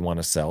wherever you want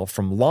to sell,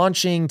 from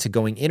launching to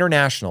going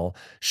international,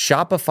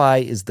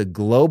 Shopify is the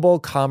global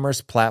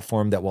commerce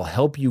platform that will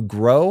help you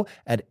grow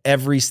at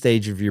every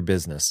stage of your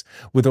business.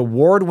 With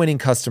award-winning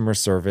customer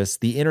service,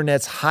 the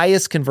internet's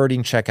highest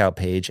converting checkout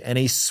page, and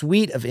a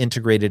suite of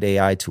integrated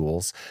AI tools,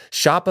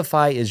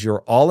 Shopify is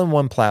your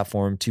all-in-one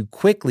platform to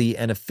quickly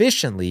and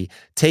efficiently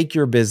take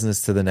your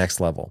business to the next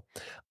level.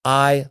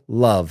 I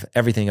love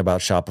everything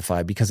about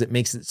Shopify because it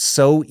makes it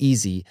so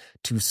easy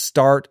to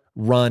start,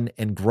 run,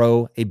 and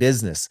grow a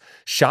business.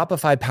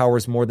 Shopify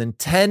powers more than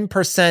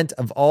 10%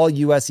 of all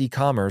US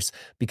e-commerce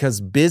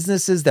because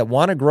businesses that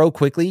want to grow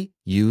quickly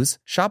use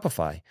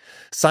Shopify.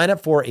 Sign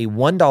up for a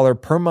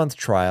 $1 per month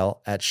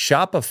trial at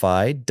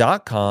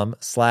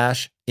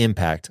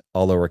shopify.com/impact,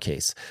 all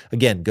lowercase.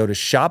 Again, go to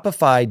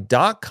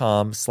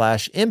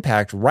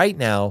shopify.com/impact right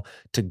now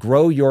to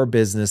grow your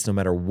business no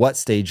matter what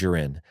stage you're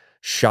in.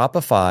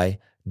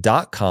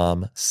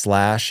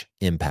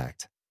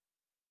 Shopify.com/impact.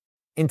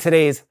 In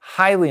today's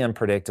highly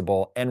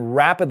unpredictable and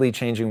rapidly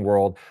changing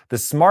world, the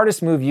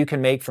smartest move you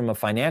can make from a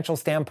financial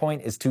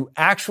standpoint is to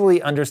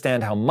actually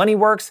understand how money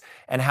works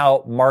and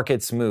how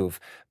markets move.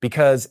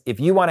 Because if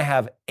you want to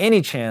have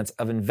any chance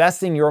of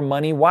investing your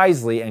money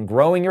wisely and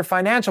growing your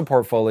financial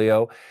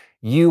portfolio,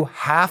 you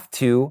have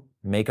to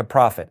make a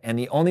profit. And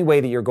the only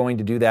way that you're going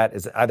to do that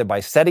is either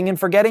by setting and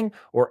forgetting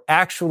or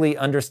actually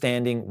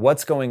understanding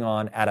what's going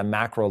on at a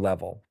macro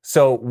level.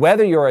 So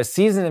whether you're a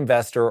seasoned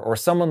investor or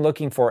someone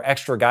looking for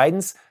extra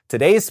guidance,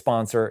 today's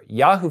sponsor,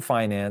 Yahoo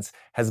Finance,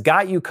 has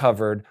got you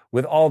covered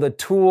with all the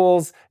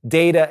tools,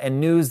 data,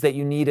 and news that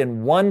you need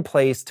in one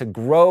place to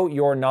grow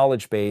your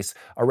knowledge base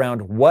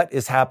around what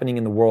is happening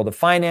in the world of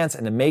finance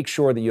and to make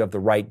sure that you have the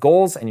right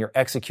goals and you're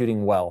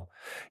executing well.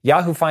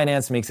 Yahoo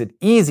Finance makes it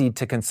easy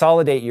to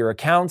consolidate your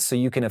accounts so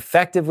you can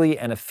effectively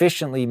and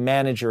efficiently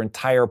manage your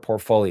entire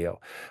portfolio.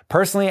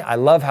 Personally, I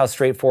love how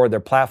straightforward their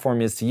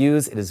platform is to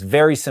use. It is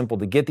very simple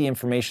to get the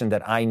information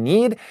that I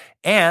need,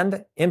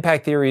 and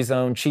Impact Theory's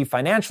own Chief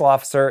Financial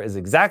Officer is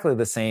exactly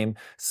the same,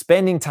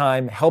 spending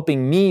time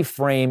helping me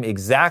frame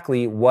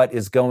exactly what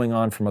is going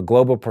on from a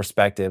global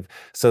perspective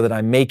so that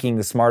I'm making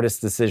the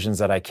smartest decisions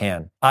that I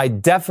can. I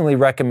definitely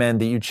recommend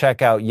that you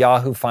check out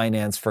Yahoo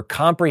Finance for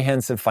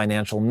comprehensive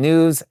financial news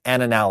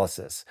and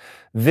analysis.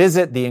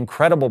 Visit the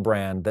incredible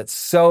brand that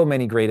so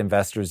many great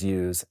investors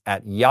use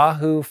at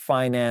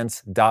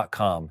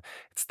yahoofinance.com.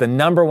 It's the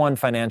 #1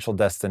 financial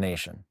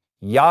destination.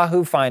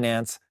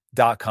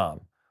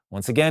 yahoofinance.com.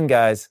 Once again,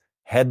 guys,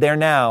 head there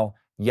now,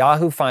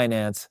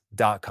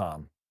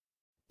 yahoofinance.com.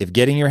 If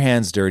getting your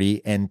hands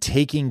dirty and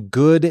taking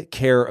good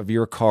care of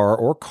your car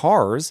or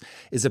cars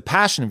is a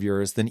passion of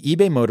yours, then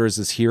eBay Motors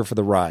is here for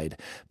the ride.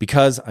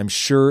 Because I'm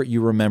sure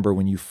you remember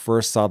when you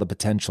first saw the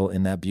potential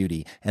in that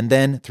beauty. And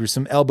then through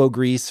some elbow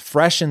grease,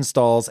 fresh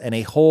installs, and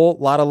a whole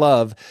lot of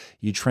love,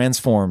 you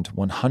transformed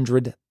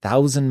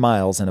 100,000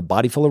 miles and a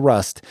body full of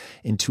rust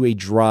into a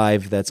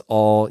drive that's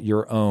all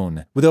your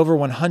own. With over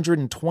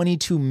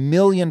 122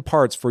 million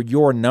parts for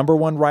your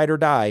 #1 ride or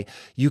die,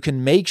 you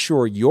can make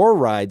sure your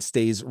ride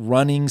stays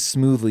running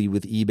smoothly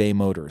with eBay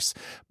Motors.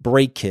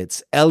 Brake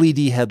kits,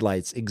 LED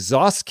headlights,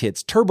 exhaust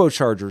kits,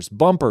 turbochargers,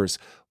 bumpers,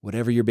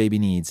 whatever your baby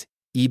needs,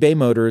 eBay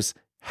Motors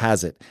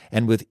has it.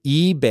 And with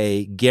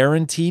eBay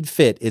Guaranteed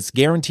Fit, it's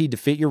guaranteed to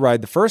fit your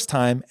ride the first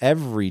time,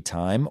 every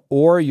time,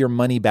 or your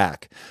money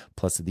back.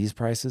 Plus, at these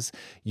prices,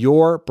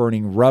 you're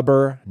burning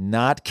rubber,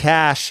 not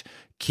cash.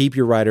 Keep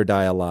your ride or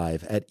die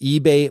alive at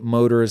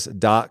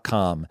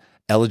ebaymotors.com.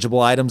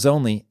 Eligible items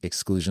only.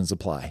 Exclusions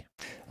apply.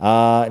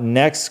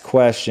 Next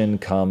question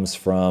comes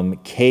from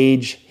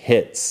Cage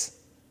Hits.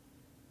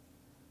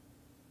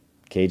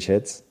 Cage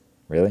Hits?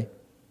 Really?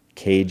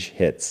 Cage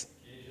Hits.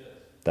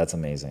 That's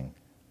amazing.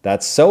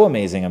 That's so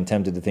amazing. I'm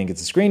tempted to think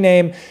it's a screen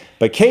name.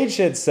 But Cage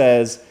Hits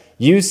says,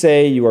 you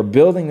say you are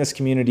building this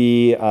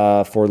community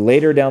for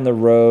later down the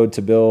road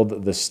to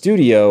build the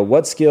studio.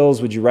 What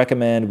skills would you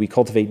recommend we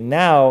cultivate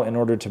now in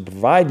order to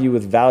provide you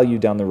with value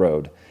down the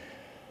road?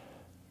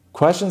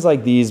 Questions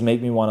like these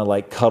make me want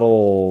to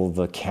cuddle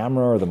the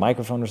camera or the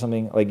microphone or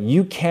something.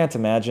 You can't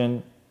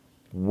imagine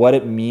what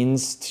it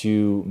means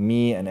to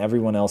me and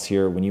everyone else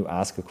here when you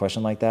ask a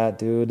question like that,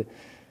 dude.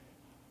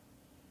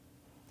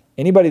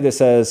 Anybody that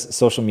says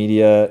social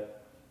media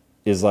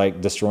is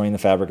like destroying the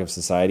fabric of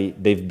society,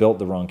 they've built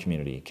the wrong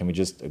community. Can we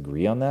just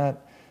agree on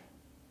that?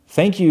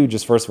 Thank you,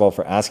 just first of all,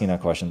 for asking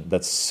that question.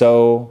 That's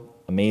so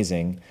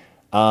amazing.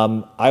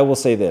 I will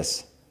say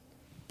this.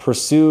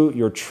 Pursue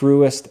your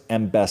truest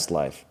and best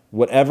life.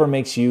 Whatever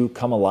makes you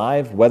come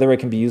alive, whether it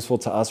can be useful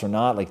to us or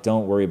not, like,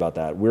 don't worry about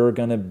that. We're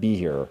going to be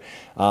here.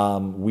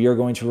 We are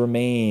going to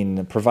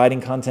remain providing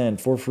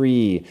content for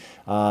free.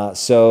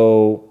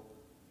 So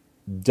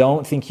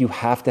don't think you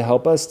have to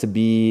help us to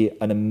be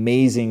an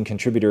amazing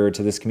contributor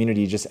to this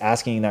community. Just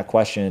asking that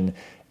question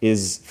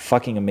is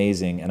fucking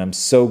amazing, and I'm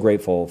so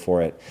grateful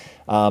for it.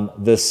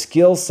 The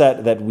skill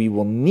set that we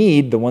will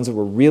need, the ones that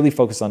we're really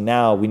focused on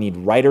now, we need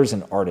writers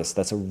and artists.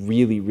 That's a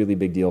really, really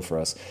big deal for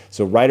us.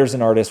 So writers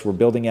and artists, we're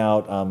building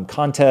out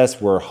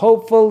contests. We're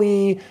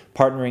hopefully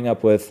partnering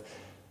up with,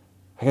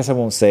 I guess I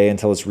won't say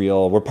until it's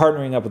real. We're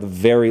partnering up with a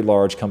very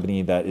large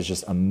company that is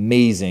just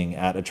amazing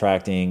at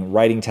attracting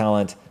writing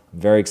talent. I'm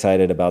very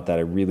excited about that.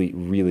 I really,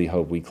 really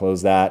hope we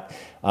close that.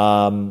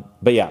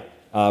 But yeah,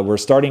 we're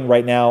starting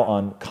right now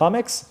on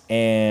comics,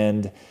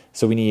 and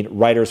so we need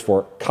writers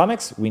for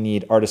comics. We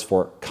need artists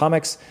for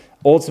comics.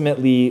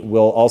 Ultimately,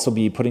 we'll also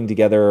be putting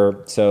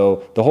together,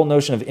 so the whole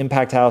notion of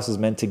Impact House is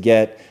meant to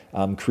get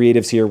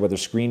creatives here, whether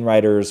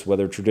screenwriters,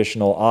 whether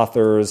traditional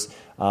authors,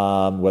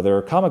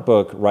 whether comic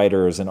book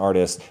writers and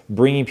artists,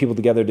 bringing people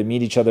together to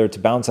meet each other, to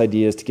bounce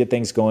ideas, to get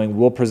things going.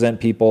 We'll present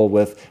people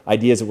with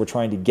ideas that we're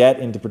trying to get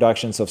into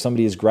production. So if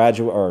somebody is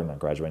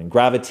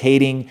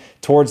gravitating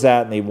towards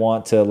that and they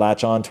want to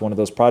latch on to one of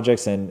those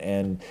projects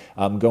and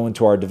go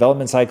into our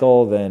development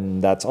cycle,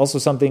 then that's also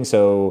something.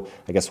 So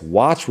I guess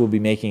watch, we'll be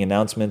making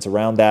announcements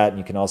around that. And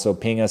you can also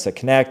ping us at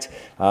Connect.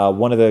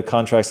 One of the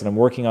contracts that I'm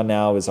working on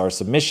now is our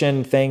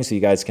submission thing. So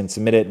you guys can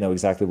submit it, know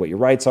exactly what your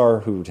rights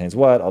are, who retains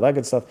what, all that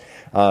good stuff.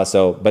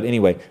 But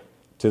anyway,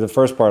 to the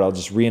first part, I'll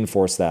just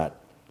reinforce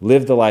that.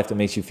 Live the life that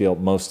makes you feel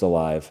most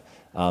alive.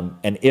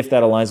 And if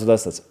that aligns with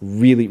us, that's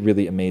really,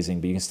 really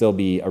amazing. But you can still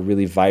be a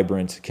really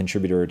vibrant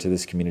contributor to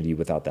this community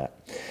without that.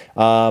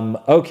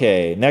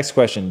 Okay, next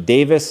question.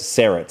 Davis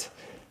Sarrett.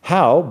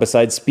 How,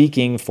 besides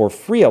speaking for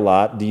free a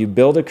lot, do you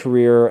build a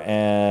career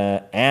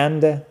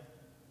and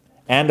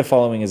a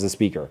following as a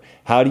speaker?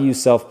 How do you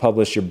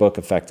self-publish your book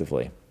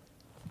effectively?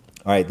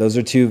 All right, those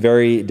are two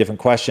very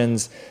different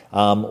questions.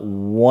 Let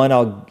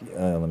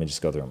me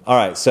just go through them. All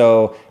right,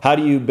 so how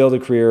do you build a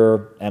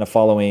career and a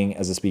following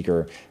as a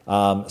speaker?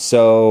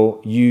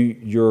 So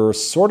you're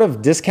sort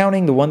of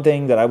discounting the one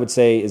thing that I would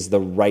say is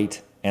the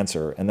right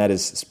answer, and that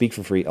is speak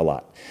for free a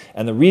lot.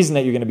 And the reason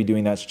that you're going to be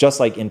doing that is just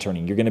like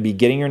interning. You're going to be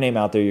getting your name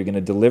out there. You're going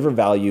to deliver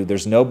value.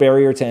 There's no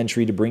barrier to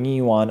entry to bringing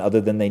you on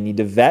other than they need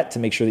to vet to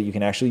make sure that you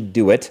can actually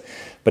do it.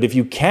 But if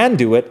you can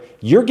do it,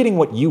 you're getting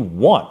what you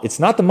want. It's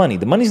not the money.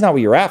 The money's not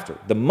what you're after.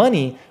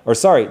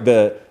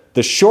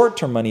 The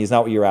short-term money is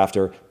not what you're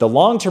after. The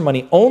long-term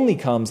money only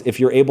comes if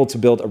you're able to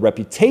build a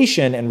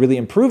reputation and really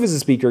improve as a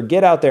speaker,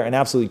 get out there and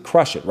absolutely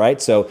crush it, right?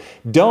 So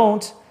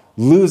don't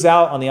lose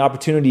out on the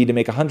opportunity to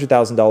make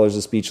 $100,000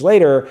 a speech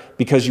later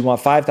because you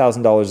want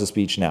 $5,000 a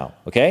speech now,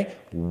 okay?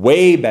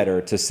 Way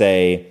better to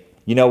say,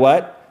 you know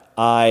what?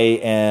 I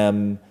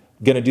am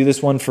going to do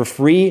this one for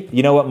free.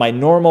 You know what? My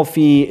normal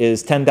fee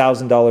is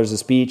 $10,000 a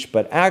speech,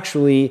 but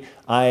actually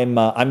I'm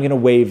going to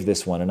waive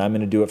this one and I'm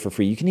going to do it for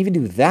free. You can even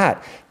do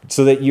that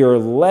so that you're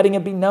letting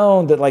it be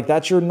known that like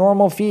that's your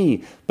normal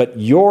fee. But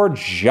your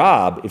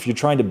job, if you're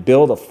trying to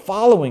build a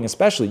following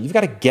especially, you've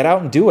got to get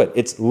out and do it.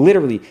 It's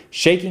literally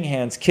shaking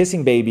hands,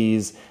 kissing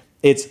babies.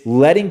 It's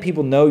letting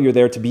people know you're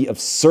there to be of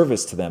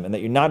service to them and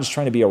that you're not just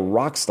trying to be a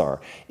rock star.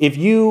 If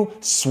you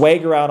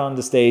swagger out on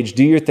the stage,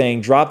 do your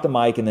thing, drop the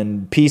mic, and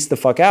then peace the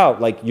fuck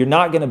out, like you're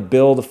not going to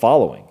build a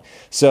following.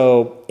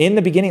 So in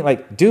the beginning,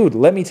 like, dude,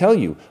 let me tell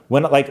you,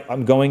 when like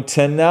I'm going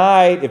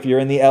tonight, if you're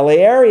in the LA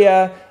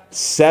area,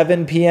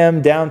 7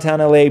 p.m. downtown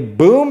LA,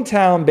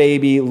 Boomtown,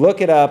 baby,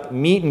 look it up,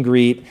 meet and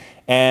greet.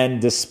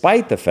 And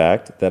despite the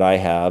fact that I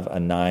have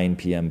a 9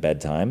 p.m.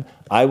 bedtime,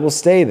 I will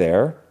stay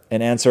there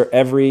and answer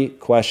every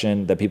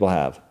question that people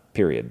have,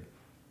 period.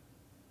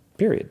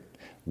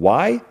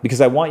 Why?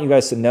 Because I want you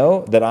guys to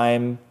know that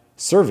I'm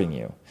serving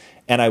you.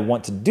 And I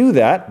want to do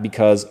that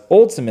because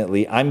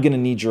ultimately I'm going to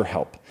need your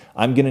help.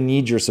 I'm going to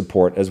need your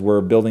support as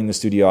we're building the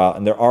studio out.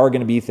 And there are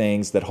going to be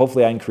things that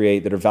hopefully I can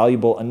create that are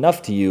valuable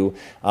enough to you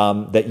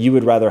that you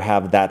would rather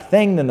have that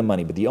thing than the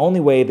money. But the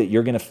only way that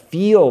you're going to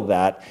feel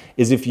that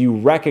is if you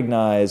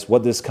recognize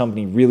what this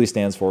company really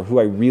stands for, who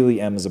I really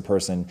am as a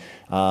person.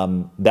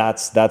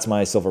 That's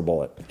my silver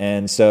bullet.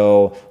 And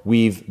so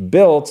we've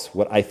built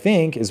what I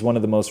think is one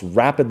of the most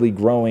rapidly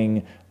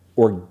growing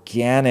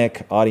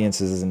organic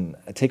audiences. And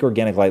take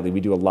organic lightly. We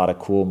do a lot of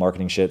cool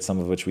marketing shit, some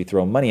of which we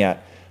throw money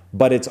at.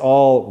 But it's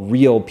all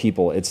real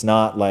people. It's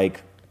not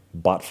like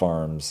bot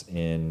farms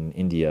in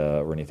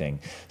India or anything.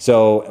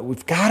 So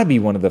we've got to be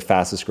one of the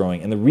fastest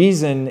growing. And the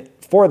reason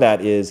for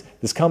that is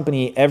this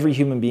company, every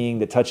human being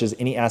that touches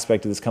any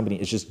aspect of this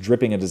company is just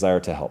dripping a desire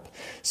to help.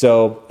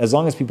 So as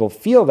long as people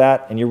feel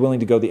that and you're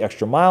willing to go the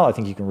extra mile, I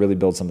think you can really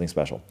build something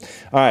special.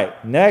 All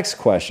right, next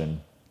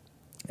question.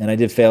 And I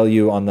did fail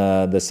you on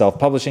the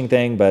self-publishing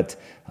thing, but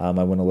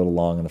I went a little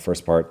long in the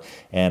first part,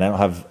 and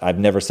I've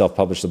never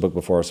self-published a book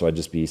before, so I'd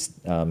just be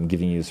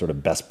giving you sort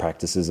of best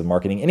practices of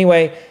marketing.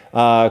 Anyway,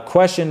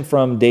 question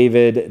from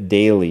David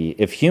Daly.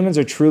 If humans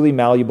are truly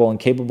malleable and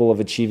capable of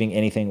achieving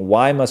anything,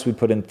 why must we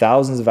put in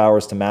thousands of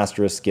hours to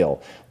master a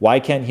skill? Why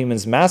can't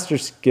humans master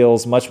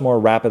skills much more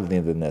rapidly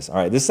than this? All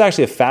right, this is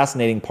actually a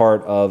fascinating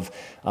part of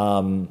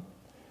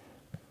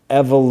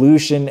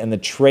evolution and the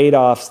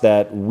trade-offs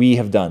that we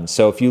have done.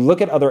 So if you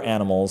look at other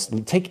animals,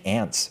 take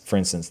ants, for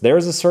instance.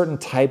 There's a certain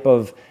type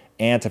of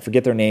ant, I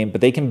forget their name,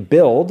 but they can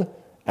build,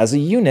 as a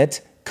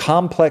unit,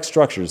 complex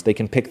structures. They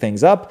can pick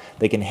things up,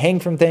 they can hang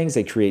from things,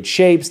 they create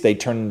shapes, they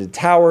turn into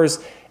towers.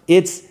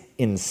 It's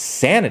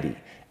insanity.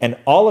 And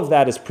all of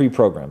that is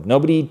pre-programmed.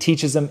 Nobody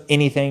teaches them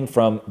anything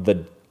from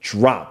the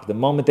drop. The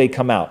moment they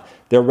come out,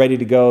 they're ready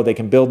to go. They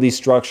can build these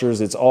structures.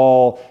 It's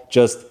all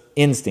just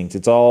instinct.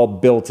 It's all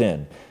built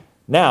in.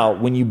 Now,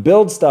 when you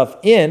build stuff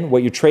in,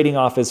 what you're trading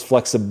off is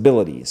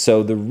flexibility.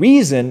 So the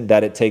reason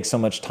that it takes so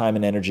much time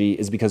and energy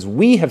is because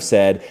we have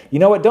said, you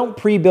know what, don't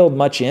pre-build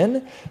much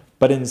in,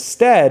 but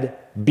instead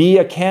be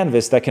a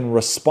canvas that can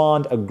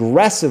respond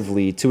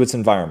aggressively to its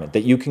environment,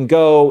 that you can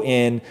go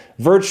in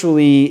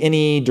virtually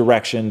any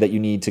direction that you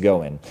need to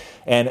go in.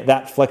 And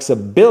that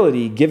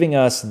flexibility giving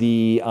us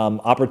the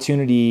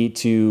opportunity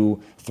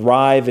to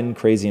thrive in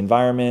crazy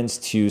environments,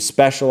 to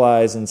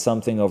specialize in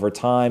something over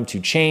time, to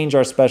change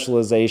our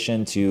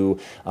specialization, to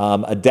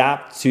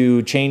adapt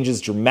to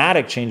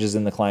dramatic changes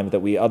in the climate that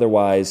we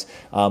otherwise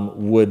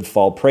would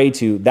fall prey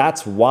to.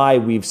 That's why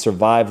we've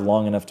survived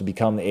long enough to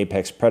become the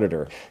apex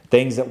predator.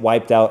 Things that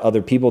wiped out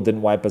other people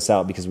didn't wipe us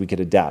out because we could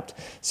adapt.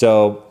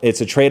 So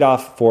it's a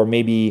trade-off for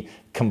maybe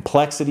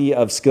complexity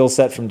of skill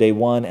set from day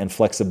one and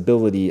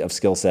flexibility of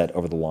skill set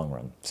over the long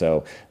run.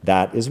 So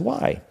that is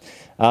why.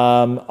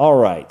 All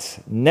right,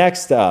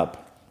 next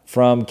up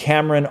from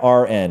Cameron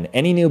RN.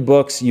 Any new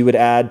books you would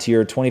add to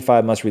your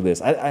 25 must-read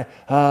list?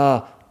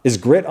 Is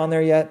Grit on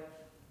there yet?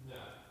 No.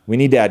 We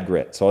need to add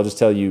Grit. So I'll just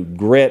tell you,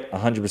 Grit,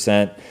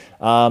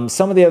 100%.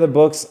 Some of the other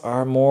books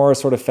are more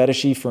sort of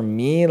fetishy for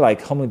me,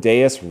 like Homo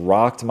Deus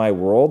rocked my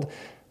world,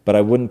 but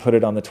I wouldn't put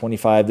it on the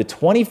 25. The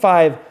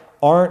 25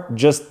 aren't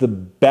just the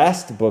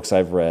best books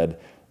I've read.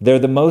 They're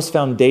the most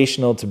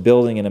foundational to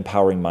building an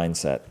empowering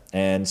mindset.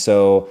 And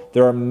so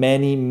there are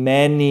many,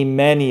 many,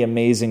 many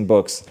amazing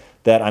books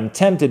that I'm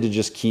tempted to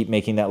just keep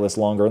making that list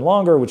longer and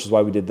longer, which is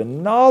why we did the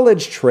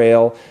knowledge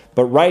trail.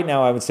 But right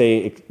now, I would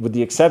say, with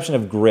the exception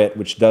of Grit,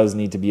 which does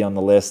need to be on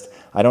the list,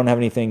 I don't have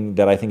anything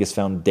that I think is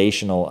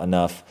foundational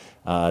enough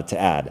to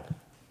add.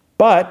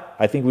 But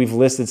I think we've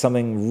listed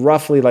something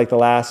roughly like the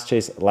last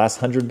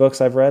 100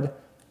 books I've read.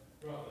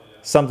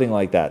 Something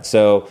like that.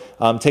 So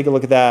take a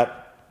look at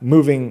that.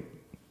 Moving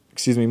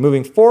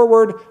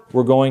forward,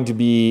 we're going to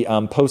be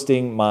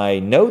posting my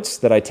notes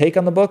that I take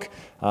on the book.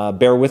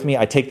 Bear with me.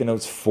 I take the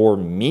notes for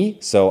me,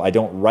 so I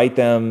don't write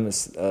them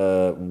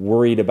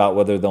worried about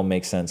whether they'll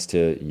make sense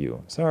to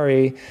you.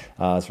 Sorry.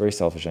 It's very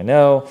selfish, I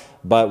know,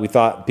 but we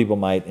thought people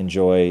might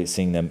enjoy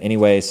seeing them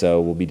anyway,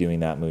 so we'll be doing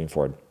that moving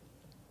forward.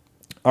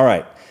 All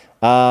right.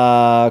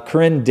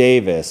 Corinne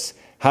Davis.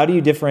 How do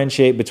you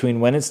differentiate between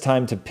when it's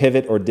time to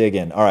pivot or dig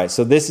in? All right,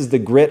 so this is the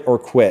grit or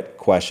quit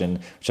question,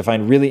 which I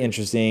find really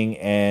interesting.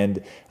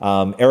 And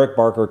Eric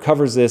Barker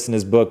covers this in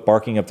his book,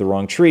 Barking Up the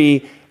Wrong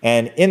Tree.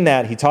 And in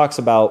that, he talks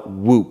about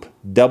WOOP,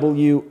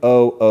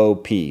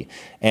 W-O-O-P.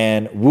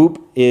 And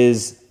WOOP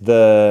is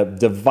the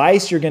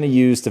device you're going to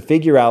use to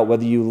figure out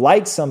whether you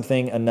like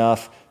something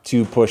enough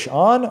to push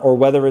on or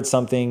whether it's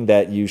something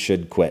that you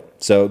should quit.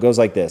 So it goes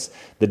like this.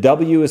 The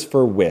W is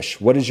for wish.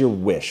 What is your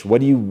wish?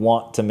 What do you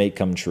want to make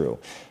come true?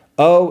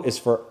 O is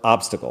for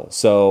obstacle.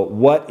 So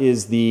what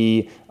is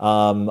the,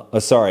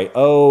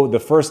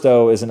 the first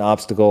O is an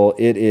obstacle.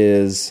 It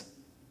is,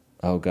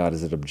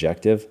 is it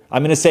objective?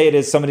 I'm going to say it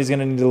is. Somebody's going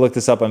to need to look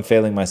this up. I'm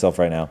failing myself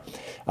right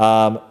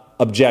now.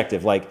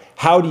 Objective, like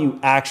how do you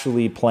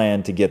actually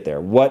plan to get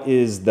there? What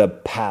is the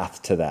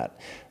path to that?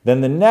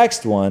 Then the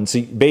next one,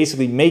 so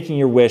basically making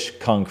your wish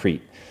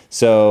concrete.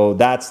 So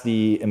that's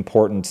the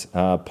important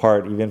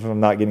part, even if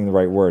I'm not getting the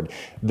right word.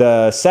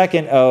 The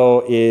second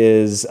O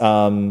is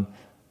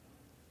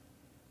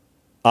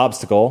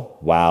obstacle.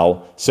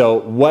 Wow.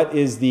 So what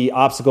is the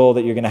obstacle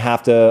that you're going to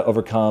have to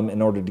overcome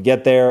in order to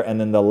get there? And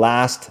then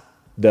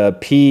the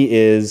P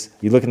is,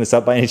 you looking this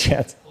up by any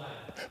chance?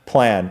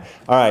 Plan.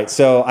 All right,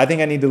 so I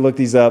think I need to look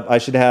these up. I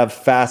should have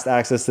fast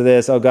access to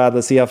this. Oh God,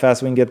 let's see how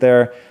fast we can get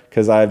there,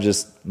 because I've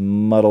just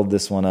muddled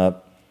this one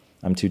up.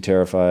 I'm too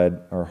terrified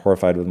or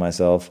horrified with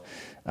myself.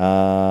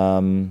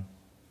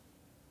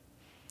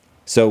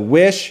 So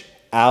wish,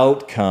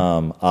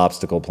 outcome,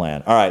 obstacle,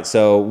 plan. All right,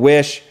 so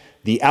wish,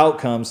 the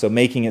outcome, so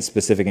making it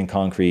specific and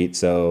concrete.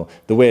 So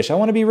the wish, I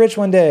want to be rich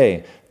one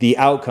day. The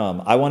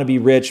outcome, I want to be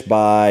rich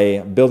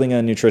by building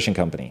a nutrition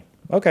company.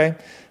 Okay.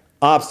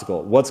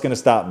 Obstacle, what's going to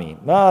stop me?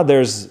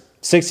 There's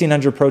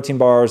 1,600 protein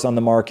bars on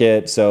the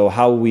market. So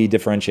how will we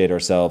differentiate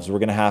ourselves? We're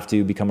going to have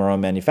to become our own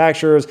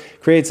manufacturers,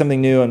 create something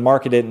new and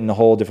market it in a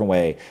whole different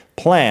way.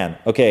 Plan.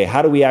 Okay,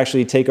 how do we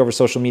actually take over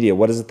social media?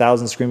 What does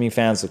 1,000 screaming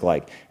fans look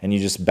like? And you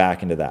just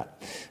back into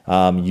that.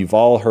 You've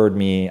all heard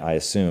me, I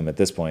assume at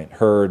this point,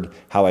 heard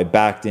how I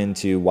backed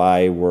into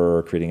why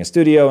we're creating a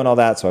studio and all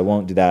that. So I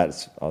won't do that.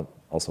 It's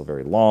also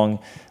very long,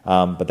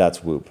 but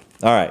that's Whoop.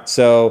 All right,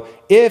 so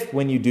if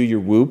when you do your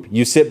Whoop,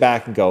 you sit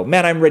back and go,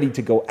 man, I'm ready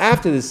to go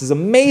after this. This is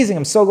amazing.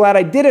 I'm so glad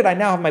I did it. I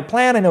now have my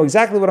plan. I know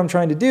exactly what I'm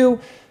trying to do.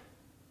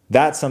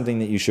 That's something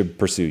that you should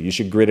pursue. You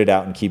should grit it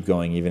out and keep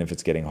going, even if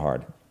it's getting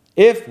hard.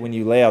 If when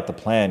you lay out the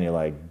plan, you're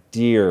like,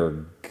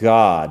 dear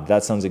God,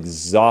 that sounds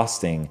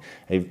exhausting.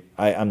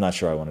 I'm not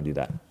sure I want to do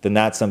that. Then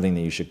that's something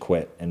that you should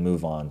quit and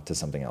move on to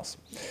something else.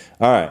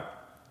 All right,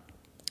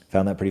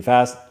 found that pretty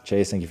fast.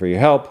 Chase, thank you for your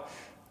help.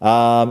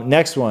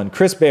 Next one,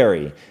 Chris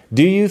Berry.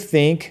 Do you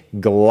think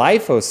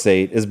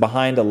glyphosate is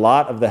behind a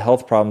lot of the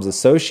health problems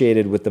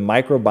associated with the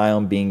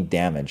microbiome being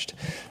damaged?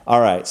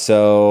 All right,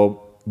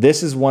 so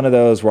this is one of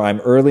those where I'm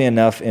early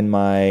enough in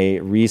my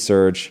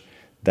research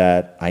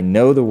that I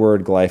know the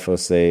word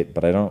glyphosate,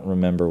 but I don't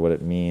remember what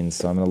it means.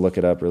 So I'm going to look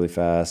it up really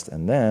fast,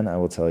 and then I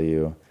will tell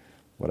you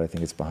what I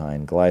think it's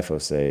behind.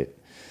 Glyphosate.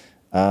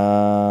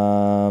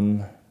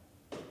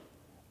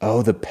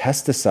 Oh, the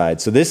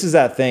pesticide. So this is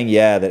that thing,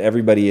 that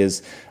everybody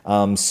is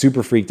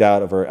super freaked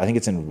out over. I think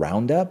it's in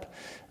Roundup,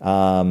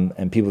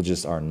 and people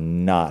just are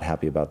not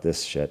happy about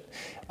this shit.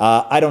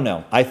 I don't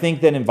know. I think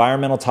that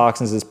environmental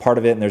toxins is part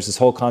of it, and there's this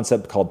whole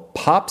concept called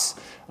POPs,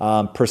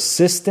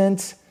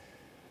 persistent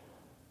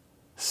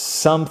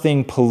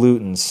something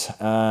pollutants.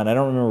 And I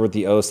don't remember what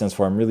the O stands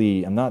for.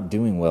 I'm not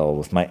doing well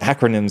with my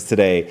acronyms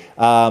today.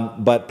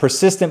 But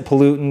persistent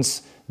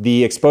pollutants,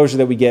 the exposure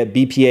that we get,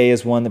 BPA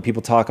is one that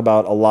people talk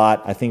about a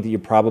lot. I think that you're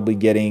probably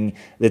getting,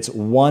 it's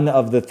one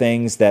of the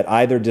things that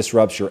either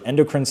disrupts your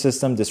endocrine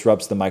system,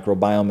 disrupts the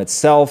microbiome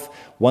itself.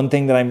 One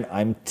thing that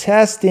I'm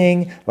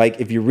testing,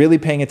 like if you're really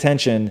paying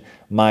attention,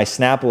 my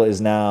Snapple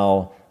is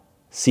now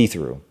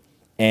see-through.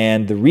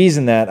 And the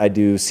reason that I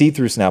do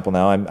see-through Snapple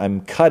now,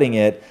 I'm cutting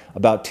it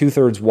about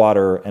 2/3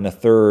 water and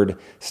 1/3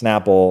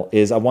 Snapple,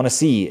 is I want to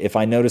see if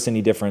I notice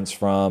any difference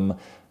from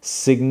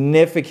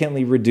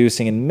significantly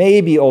reducing and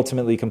maybe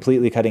ultimately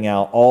completely cutting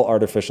out all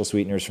artificial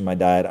sweeteners from my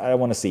diet. I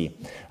want to see.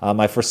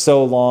 I for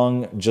so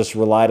long just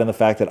relied on the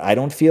fact that I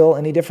don't feel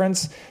any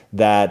difference,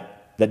 that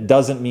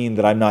doesn't mean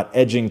that I'm not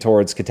edging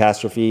towards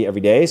catastrophe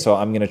every day. So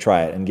I'm going to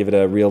try it and give it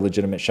a real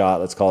legitimate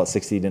shot. Let's call it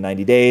 60 to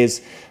 90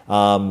 days.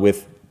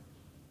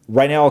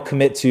 Right now I'll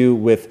commit to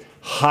with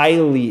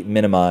highly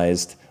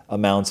minimized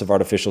amounts of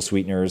artificial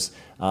sweeteners.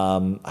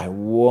 I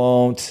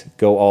won't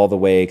go all the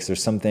way because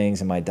there's some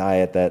things in my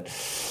diet that,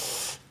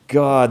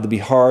 God, it'd be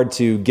hard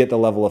to get the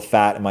level of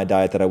fat in my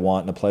diet that I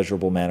want in a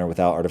pleasurable manner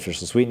without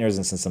artificial sweeteners.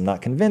 And since I'm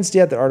not convinced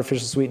yet that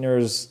artificial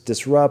sweeteners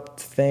disrupt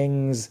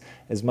things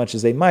as much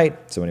as they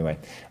might. So anyway,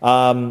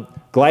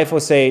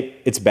 glyphosate,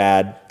 it's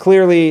bad.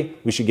 Clearly,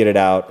 we should get it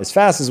out as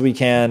fast as we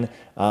can.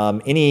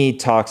 Any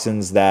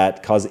toxins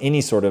that cause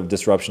any sort of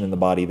disruption in the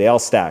body, they all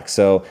stack.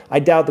 So I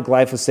doubt the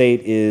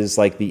glyphosate is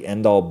like the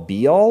end-all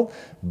be-all,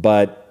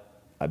 but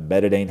I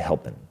bet it ain't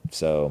helping.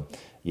 So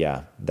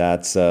yeah,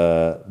 that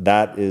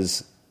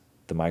is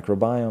the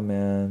microbiome,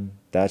 man.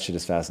 That shit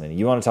is fascinating.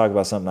 You want to talk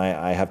about something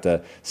I have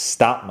to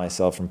stop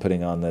myself from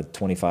putting on the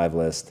 25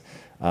 list.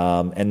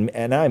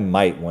 And I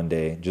might one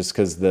day, just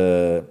because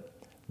the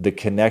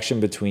connection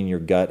between your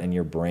gut and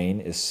your brain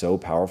is so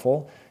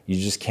powerful. You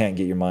just can't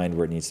get your mind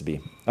where it needs to be.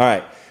 All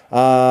right.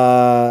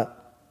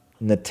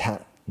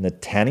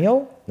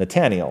 Nathaniel?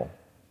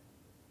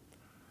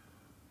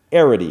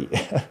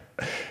 Arity.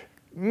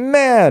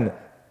 Man.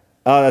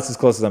 Oh, that's as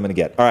close as I'm going to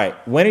get. All right.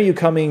 When are you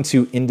coming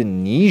to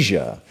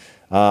Indonesia?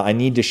 I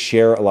need to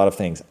share a lot of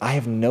things. I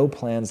have no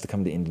plans to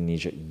come to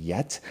Indonesia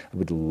yet. I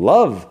would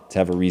love to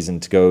have a reason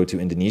to go to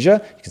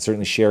Indonesia. You can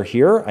certainly share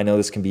here. I know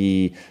this can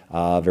be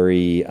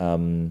very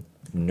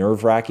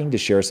nerve-wracking to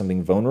share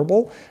something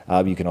vulnerable.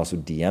 You can also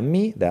DM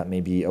me. That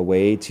may be a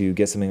way to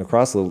get something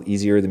across, a little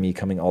easier than me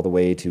coming all the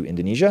way to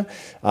Indonesia.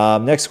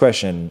 Next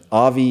question,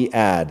 Avi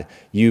Ad.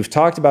 You've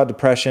talked about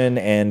depression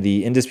and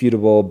the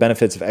indisputable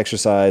benefits of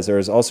exercise. There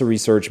is also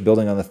research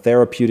building on the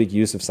therapeutic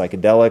use of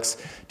psychedelics.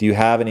 Do you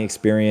have any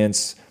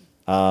experience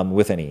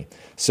with any?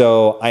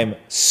 So I'm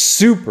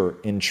super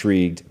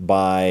intrigued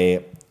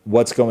by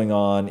what's going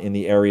on in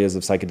the areas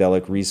of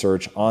psychedelic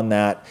research on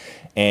that.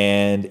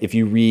 And if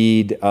you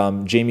read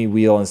Jamie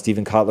Wheal and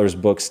Stephen Kotler's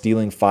book,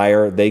 Stealing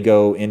Fire, they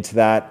go into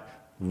that.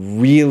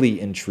 Really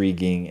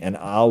intriguing. And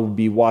I'll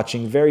be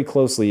watching very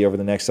closely over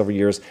the next several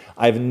years.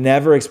 I've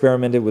never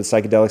experimented with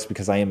psychedelics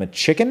because I am a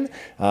chicken.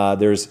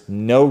 There's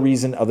no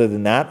reason other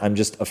than that. I'm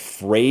just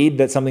afraid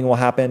that something will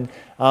happen.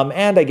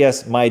 And I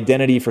guess my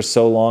identity for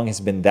so long has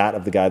been that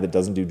of the guy that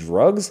doesn't do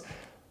drugs.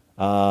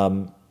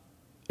 So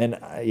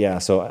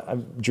I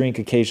drink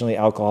occasionally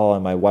alcohol,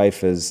 and my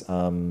wife has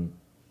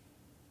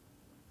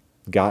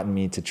gotten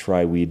me to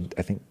try weed,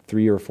 I think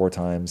 3 or 4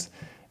 times.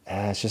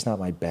 it's just not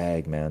my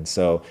bag, man.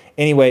 So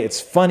anyway,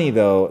 it's funny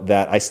though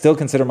that I still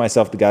consider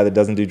myself the guy that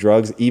doesn't do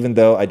drugs, even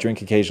though I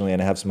drink occasionally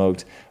and I have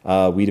smoked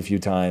weed a few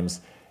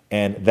times.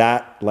 And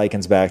that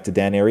likens back to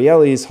Dan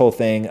Ariely's whole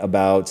thing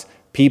about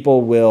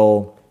people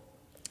will,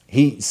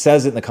 he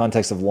says it in the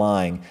context of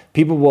lying,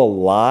 people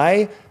will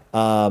lie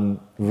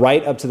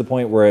right up to the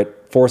point where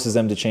it forces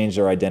them to change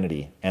their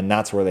identity. And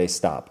that's where they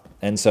stop.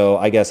 And so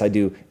I guess I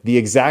do the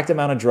exact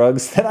amount of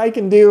drugs that I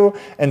can do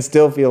and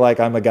still feel like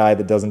I'm a guy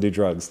that doesn't do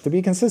drugs to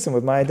be consistent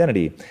with my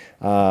identity.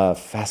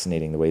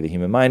 Fascinating the way the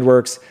human mind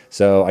works.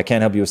 So I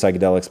can't help you with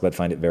psychedelics, but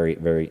find it very,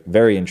 very,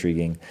 very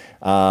intriguing.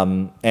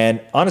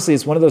 And honestly,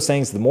 it's one of those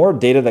things, the more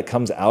data that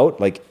comes out,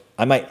 like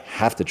I might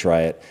have to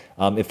try it,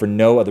 if for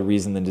no other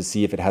reason than to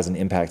see if it has an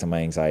impact on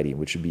my anxiety,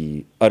 which would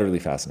be utterly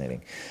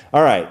fascinating.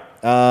 All right.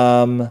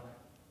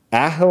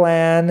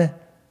 Ahilan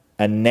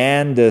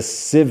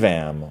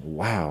Anandasivam.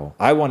 Wow.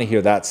 I want to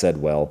hear that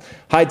said well.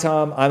 Hi,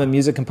 Tom. I'm a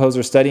music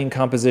composer studying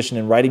composition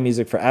and writing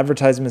music for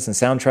advertisements and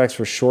soundtracks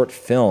for short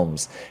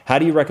films. How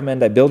do you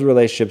recommend I build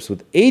relationships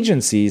with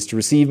agencies to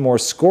receive more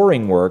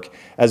scoring work,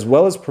 as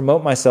well as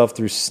promote myself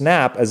through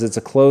Snap as it's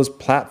a closed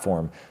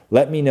platform?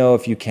 Let me know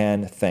if you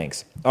can.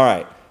 Thanks. All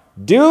right.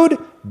 Dude,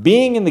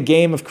 being in the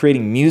game of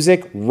creating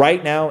music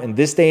right now in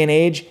this day and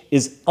age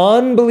is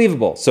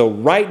unbelievable. So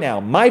right now,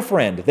 my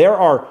friend, there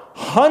are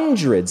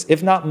hundreds,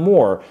 if not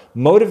more,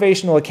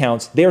 motivational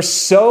accounts. They're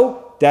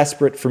so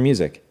desperate for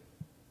music.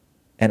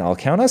 And I'll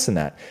count us in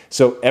that.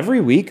 So every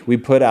week we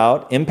put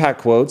out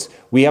impact quotes.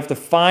 We have to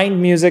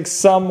find music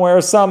somewhere,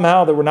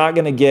 somehow, that we're not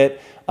going to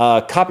get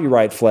a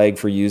copyright flag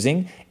for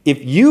using.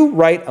 If you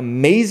write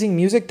amazing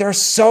music, there are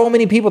so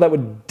many people that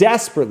would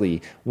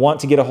desperately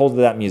want to get a hold of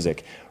that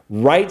music.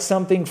 Write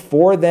something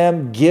for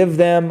them, give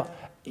them,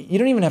 you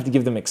don't even have to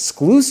give them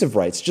exclusive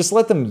rights, just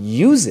let them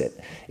use it.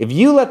 If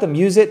you let them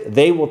use it,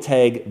 they will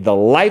tag the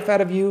life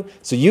out of you.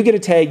 So you get a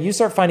tag, you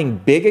start finding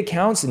big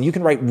accounts and you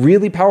can write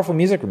really powerful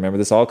music. Remember,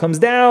 this all comes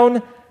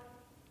down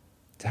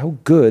to how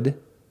good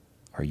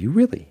are you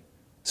really?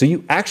 So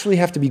you actually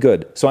have to be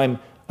good. So I'm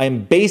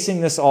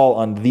basing this all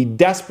on the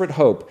desperate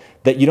hope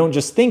that you don't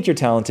just think you're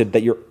talented,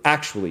 that you're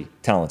actually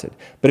talented.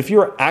 But if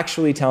you're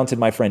actually talented,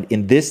 my friend,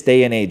 in this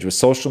day and age with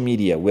social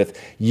media, with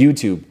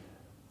YouTube,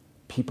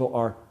 people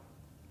are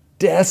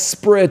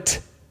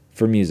desperate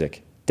for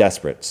music.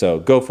 Desperate. So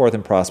go forth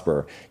and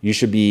prosper. You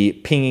should be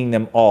pinging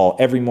them all.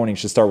 Every morning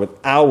should start with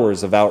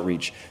hours of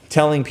outreach,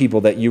 telling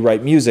people that you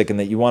write music and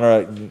that you want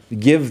to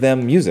give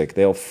them music.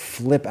 They'll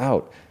flip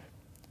out.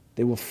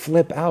 They will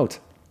flip out.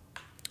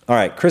 All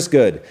right, Chris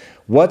Good.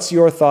 What's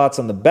your thoughts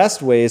on the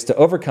best ways to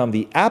overcome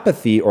the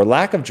apathy or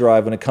lack of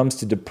drive when it comes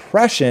to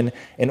depression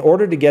in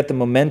order to get the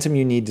momentum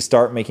you need to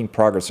start making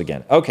progress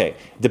again? Okay,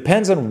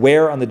 depends on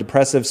where on the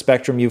depressive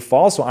spectrum you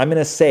fall. So I'm going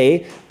to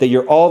say that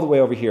you're all the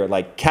way over here,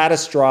 like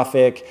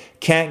catastrophic,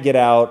 can't get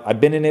out.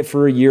 I've been in it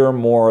for a year or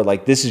more.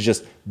 Like this is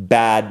just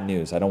bad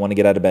news. I don't want to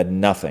get out of bed.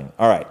 Nothing.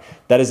 All right,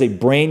 that is a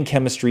brain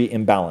chemistry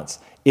imbalance.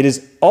 It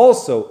is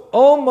also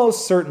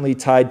almost certainly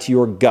tied to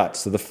your gut.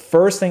 So the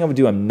first thing I would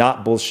do, I'm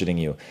not bullshitting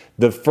you.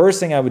 The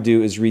first thing I would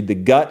do is read The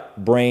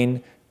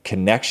Gut-Brain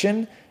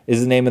Connection is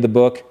the name of the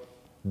book.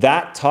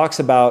 That talks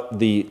about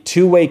the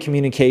two-way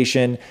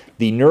communication,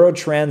 the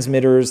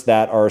neurotransmitters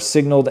that are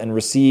signaled and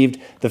received,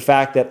 the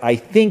fact that I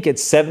think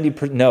it's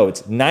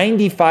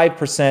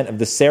 95% of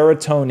the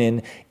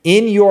serotonin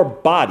in your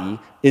body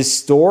is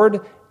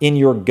stored in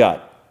your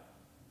gut.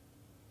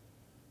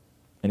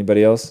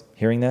 Anybody else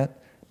hearing that?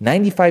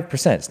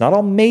 95%. It's not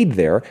all made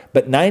there,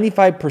 but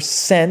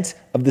 95%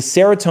 of the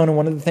serotonin,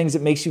 one of the things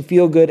that makes you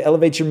feel good,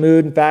 elevates your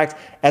mood. In fact,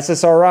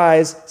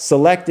 SSRIs,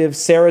 selective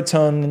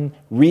serotonin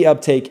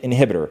reuptake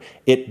inhibitor.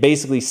 It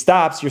basically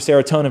stops your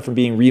serotonin from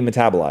being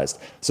remetabolized.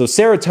 So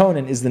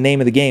serotonin is the name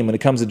of the game when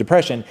it comes to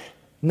depression.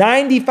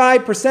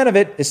 95% of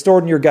it is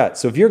stored in your gut.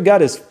 So if your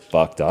gut is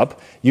fucked up,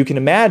 you can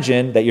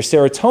imagine that your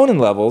serotonin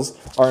levels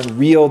are in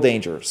real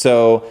danger.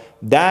 So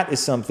that is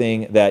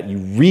something that you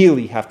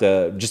really have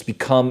to just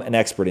become an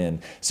expert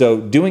in.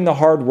 So doing the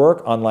hard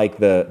work on like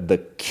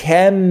the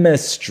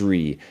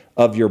chemistry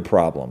of your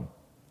problem.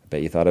 I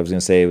bet you thought I was going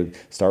to say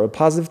start with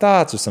positive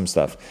thoughts or some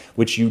stuff,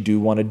 which you do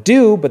want to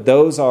do, but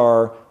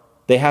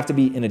they have to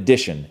be in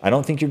addition. I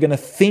don't think you're going to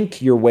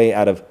think your way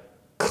out of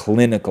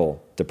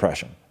clinical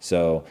depression.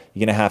 So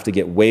you're going to have to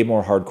get way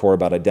more hardcore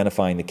about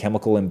identifying the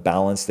chemical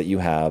imbalance that you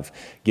have,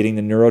 getting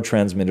the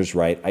neurotransmitters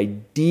right,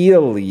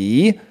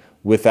 ideally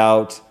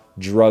without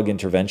drug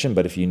intervention,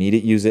 but if you need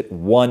it, use it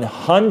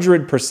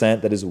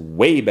 100%. That is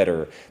way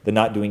better than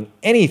not doing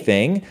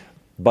anything.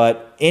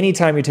 But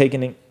anytime you're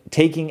taking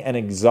an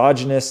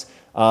exogenous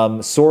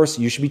source,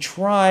 you should be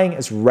trying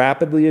as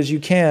rapidly as you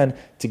can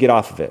to get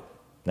off of it.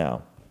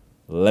 Now,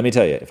 let me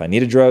tell you, if I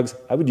needed drugs,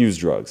 I would use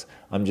drugs.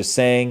 I'm just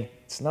saying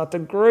it's not the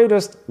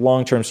greatest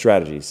long-term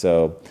strategy.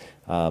 So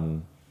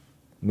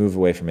move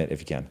away from it if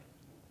you can.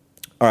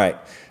 All right.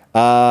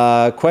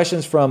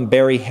 Questions from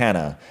Barry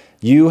Hanna.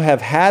 You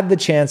have had the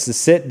chance to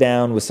sit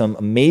down with some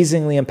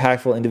amazingly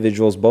impactful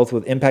individuals, both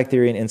with Impact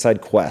Theory and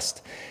Inside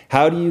Quest.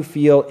 Who do you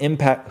feel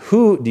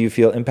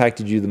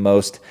impacted you the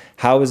most?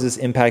 How has this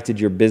impacted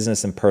your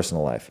business and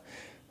personal life?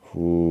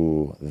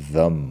 Who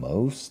the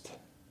most?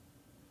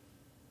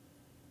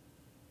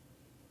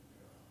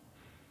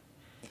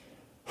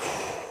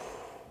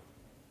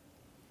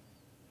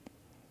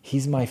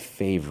 He's my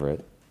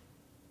favorite.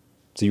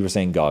 So you were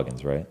saying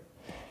Goggins, right?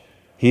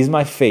 He's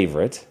my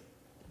favorite,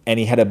 and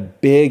he had a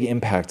big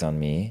impact on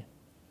me,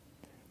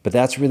 but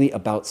that's really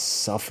about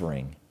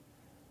suffering.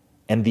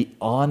 And the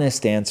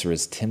honest answer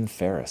is Tim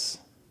Ferriss.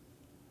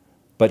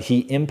 But he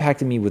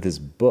impacted me with his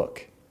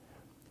book.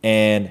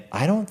 And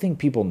I don't think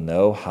people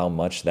know how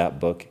much that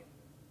book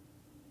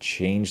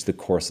changed the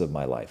course of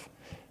my life.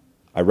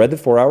 I read The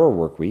 4-Hour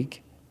Workweek,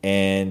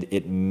 and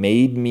it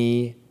made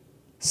me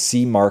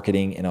see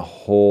marketing in a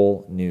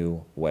whole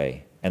new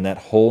way. And that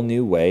whole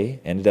new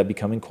way ended up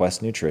becoming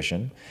Quest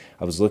Nutrition.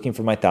 I was looking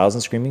for my 1,000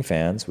 Screaming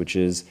Fans, which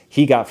is,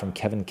 he got from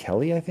Kevin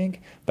Kelly, I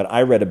think, but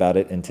I read about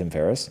it in Tim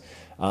Ferriss.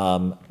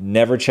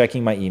 Never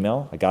checking my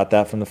email. I got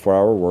that from the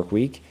 4-Hour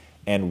Workweek.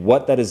 And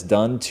what that has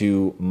done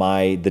to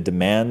the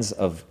demands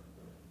of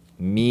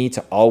me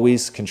to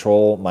always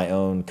control my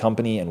own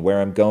company and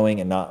where I'm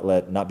going and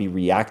not be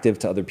reactive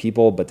to other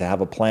people, but to have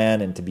a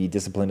plan and to be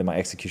disciplined in my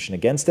execution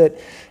against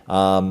it.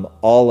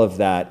 All of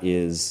that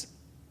is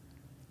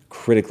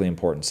critically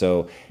important.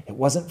 So it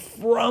wasn't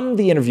from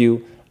the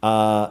interview,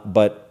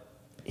 but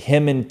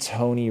him and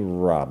Tony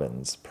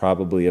Robbins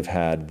probably have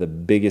had the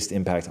biggest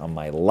impact on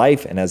my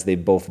life, and as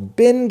they've both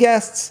been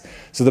guests.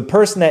 So the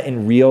person that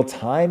in real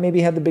time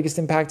maybe had the biggest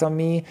impact on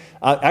me,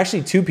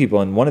 actually two people,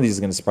 and one of these is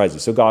going to surprise you.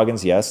 So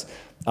Goggins, yes.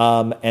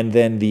 And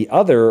then the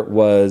other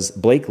was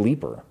Blake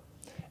Leeper.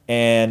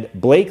 And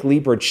Blake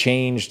Leeper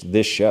changed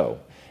this show.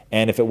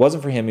 And if it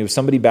wasn't for him, he was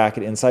somebody back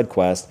at Inside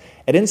Quest.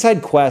 At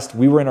Inside Quest,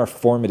 we were in our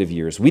formative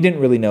years. We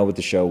didn't really know what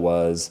the show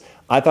was.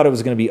 I thought it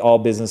was going to be all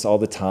business all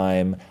the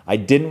time. I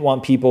didn't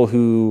want people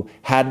who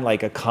hadn't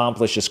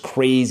accomplished just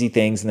crazy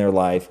things in their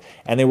life.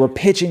 And they were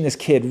pitching this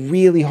kid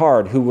really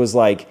hard who was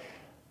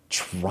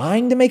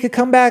trying to make a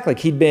comeback.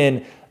 He'd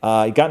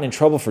gotten in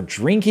trouble for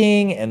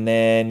drinking, and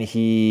then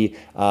he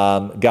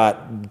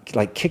got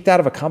kicked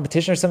out of a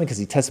competition or something because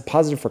he tested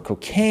positive for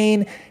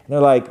cocaine. And they're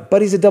like,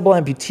 but he's a double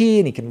amputee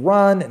and he can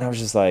run. And I was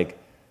just like,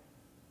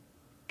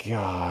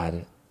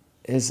 God,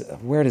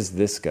 where does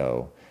this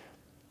go?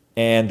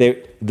 And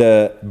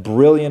the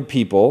brilliant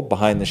people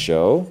behind the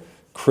show,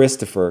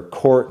 Christopher,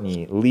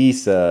 Courtney,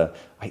 Lisa,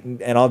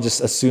 and I'll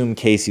just assume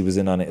Casey was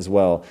in on it as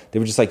well. They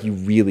were just like, you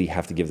really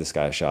have to give this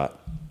guy a shot.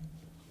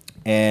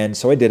 And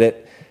so I did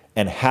it.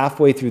 And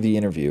halfway through the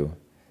interview,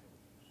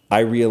 I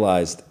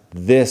realized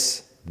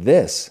his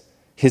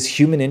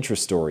human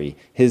interest story,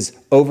 his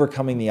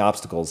overcoming the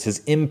obstacles,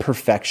 his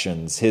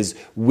imperfections, his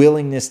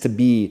willingness to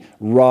be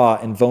raw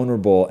and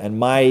vulnerable, and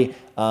my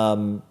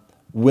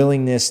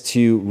willingness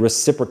to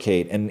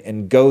reciprocate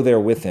and go there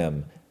with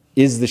him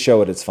is the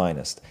show at its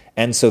finest.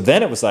 And so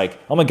then it was like,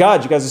 oh my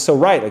God, you guys are so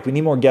right. We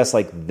need more guests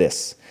like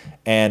this.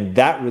 And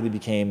that really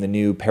became the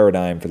new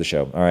paradigm for the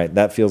show. All right,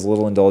 that feels a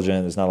little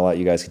indulgent. There's not a lot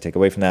you guys can take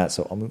away from that,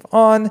 so I'll move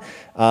on.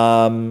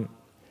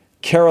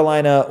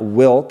 Carolina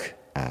Wilk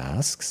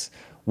asks,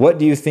 what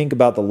do you think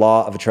about the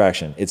law of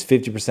attraction? It's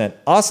 50%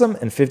 awesome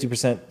and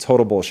 50%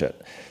 total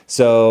bullshit.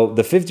 So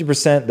the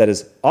 50% that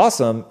is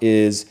awesome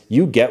is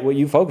you get what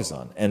you focus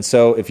on. And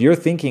so if you're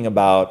thinking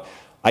about,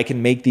 I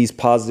can make these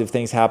positive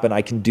things happen,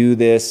 I can do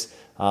this,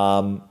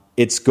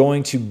 it's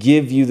going to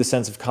give you the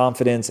sense of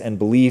confidence and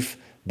belief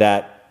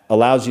that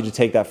allows you to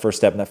take that first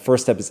step. And that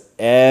first step is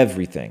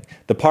everything.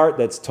 The part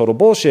that's total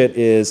bullshit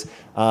is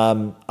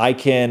I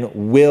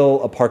can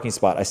will a parking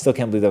spot. I still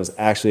can't believe that was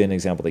actually an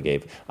example they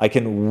gave. I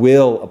can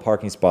will a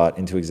parking spot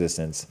into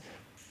existence.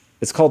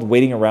 It's called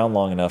waiting around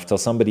long enough till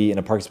somebody in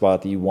a parking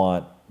spot that you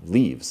want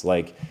leaves.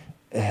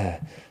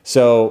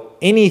 So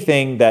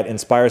anything that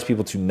inspires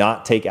people to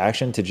not take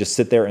action, to just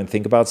sit there and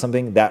think about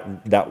something,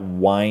 that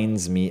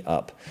winds me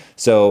up.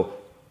 So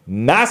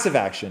massive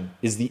action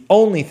is the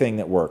only thing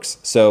that works.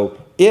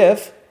 So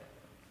if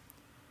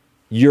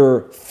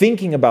you're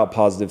thinking about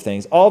positive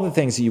things, all the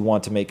things that you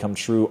want to make come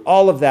true,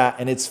 all of that,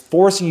 and it's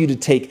forcing you to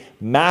take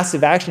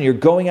massive action, you're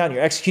going out and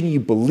you're executing, you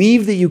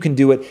believe that you can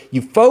do it,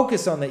 you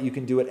focus on that you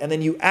can do it, and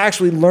then you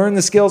actually learn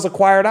the skills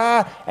acquired,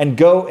 and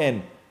go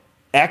and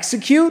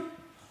execute,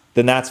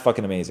 then that's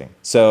fucking amazing.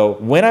 So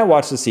when I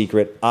watched The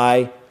Secret,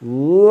 I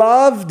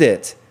loved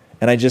it.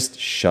 And I just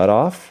shut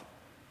off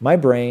my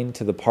brain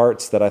to the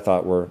parts that I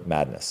thought were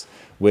madness,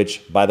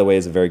 which, by the way,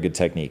 is a very good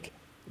technique.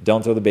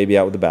 Don't throw the baby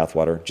out with the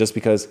bathwater. Just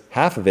because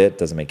half of it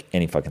doesn't make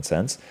any fucking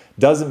sense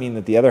doesn't mean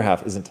that the other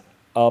half isn't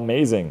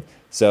amazing.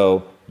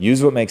 So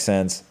use what makes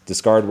sense,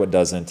 discard what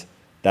doesn't.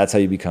 That's how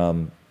you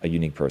become a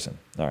unique person.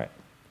 All right.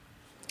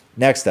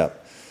 Next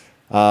up,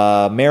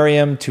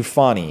 Mariam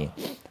Tufani.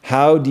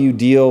 How do you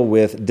deal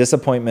with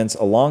disappointments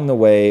along the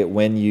way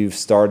when you've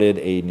started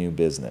a new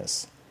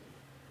business?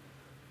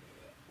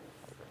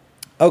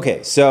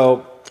 Okay,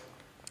 so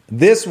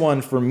This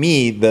one, for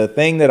me, the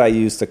thing that I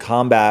use to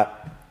combat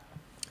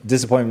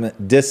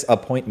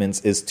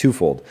disappointments is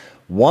twofold.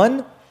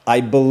 One,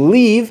 I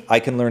believe I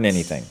can learn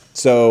anything.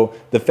 So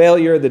the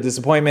failure, the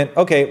disappointment,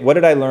 okay, what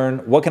did I learn?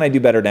 What can I do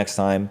better next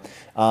time?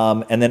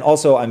 And then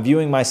also I'm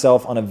viewing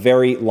myself on a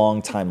very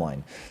long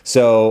timeline.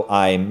 So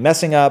I'm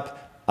messing up,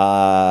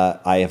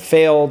 I have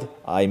failed,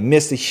 I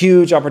missed a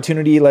huge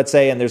opportunity, let's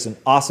say, and there's an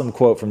awesome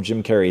quote from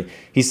Jim Carrey.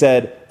 He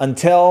said,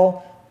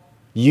 until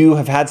you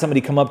have had somebody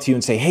come up to you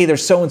and say, hey,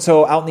 there's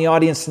so-and-so out in the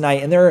audience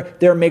tonight, and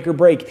they're make or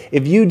break.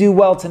 If you do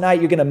well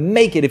tonight, you're going to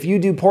make it. If you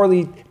do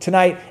poorly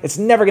tonight, it's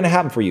never going to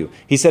happen for you.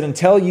 He said,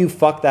 until you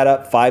fuck that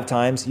up 5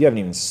 times, you haven't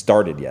even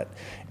started yet.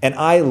 And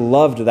I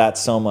loved that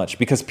so much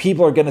because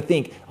people are going to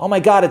think, oh my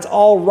God, it's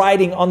all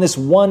riding on this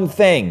one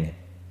thing.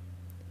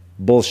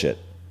 Bullshit.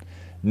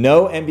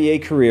 No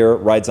NBA career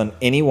rides on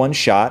any one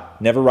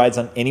shot, never rides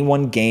on any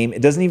one game.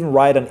 It doesn't even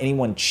ride on any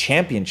one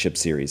championship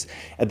series.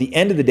 At the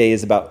end of the day,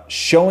 it's about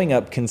showing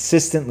up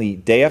consistently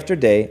day after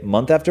day,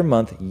 month after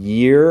month,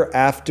 year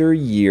after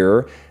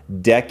year,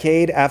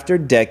 decade after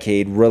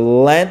decade,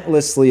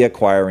 relentlessly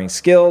acquiring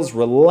skills,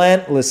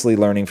 relentlessly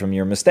learning from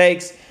your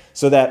mistakes,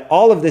 so that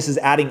all of this is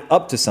adding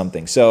up to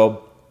something.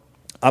 So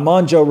I'm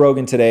on Joe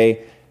Rogan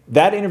today.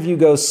 That interview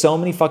goes so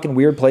many fucking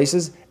weird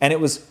places, and it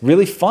was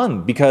really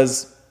fun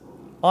because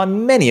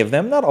on many of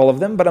them, not all of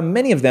them, but on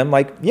many of them,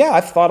 like, yeah,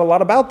 I've thought a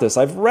lot about this.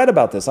 I've read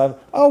about this.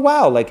 Oh,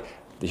 wow, like,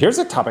 here's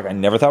a topic I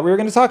never thought we were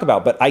going to talk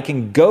about. But I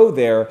can go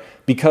there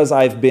because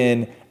I've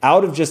been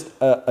out of just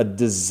a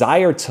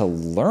desire to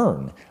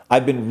learn.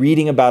 I've been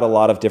reading about a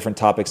lot of different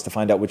topics to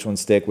find out which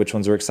ones stick, which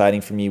ones are exciting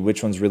for me,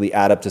 which ones really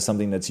add up to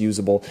something that's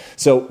usable.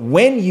 So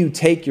when you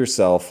take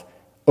yourself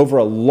over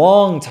a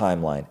long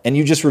timeline, and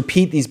you just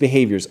repeat these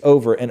behaviors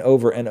over and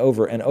over and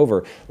over and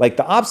over, like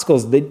the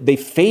obstacles, they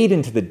fade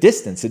into the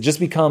distance. It just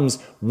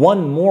becomes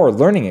one more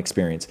learning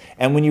experience.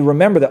 And when you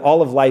remember that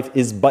all of life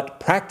is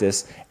but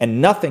practice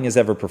and nothing is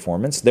ever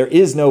performance, there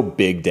is no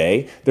big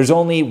day. There's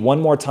only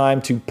one more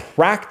time to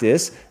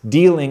practice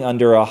dealing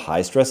under a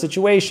high stress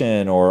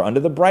situation or under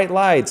the bright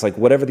lights, like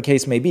whatever the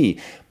case may be.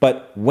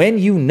 But when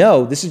you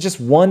know this is just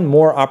one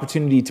more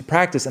opportunity to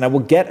practice, and I will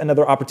get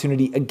another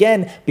opportunity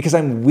again because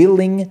I'm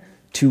willing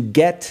to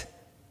get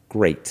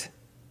great.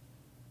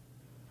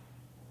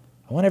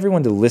 I want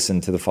everyone to listen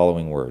to the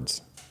following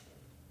words.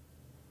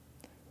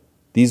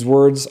 These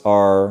words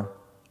are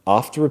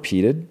oft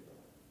repeated,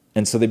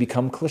 and so they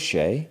become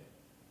cliche,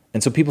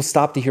 and so people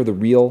stop to hear the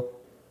real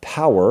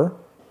power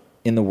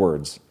in the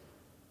words.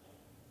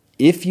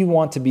 If you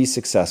want to be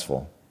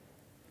successful,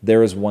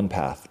 there is one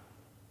path.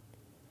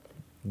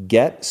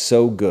 Get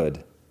so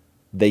good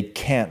they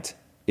can't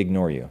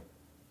ignore you.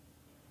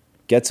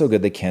 Get so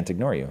good they can't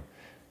ignore you.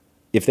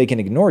 If they can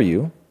ignore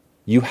you,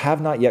 you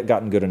have not yet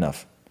gotten good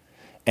enough.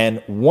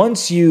 And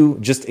once you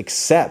just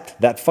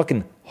accept that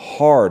fucking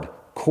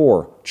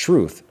hardcore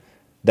truth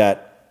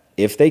that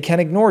if they can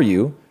ignore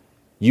you,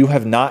 you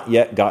have not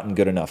yet gotten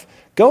good enough.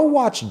 Go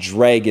watch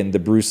Dragon, the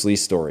Bruce Lee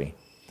story.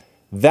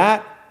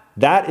 That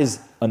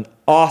is an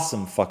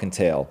awesome fucking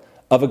tale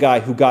of a guy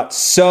who got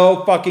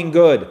so fucking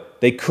good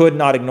they could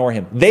not ignore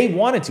him. They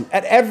wanted to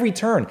at every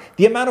turn.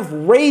 The amount of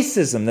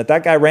racism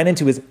that guy ran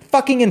into is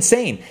fucking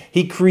insane.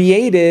 He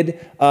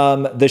created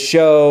the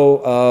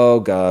show,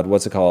 oh God,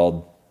 what's it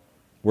called?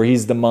 Where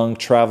he's the monk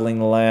traveling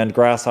the land,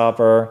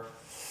 grasshopper,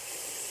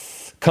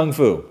 Kung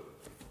Fu.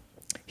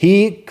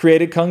 He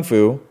created Kung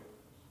Fu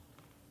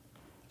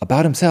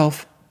about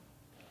himself,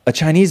 a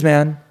Chinese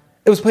man.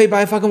 It was played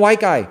by a fucking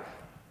white guy.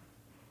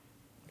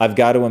 I've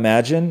got to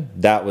imagine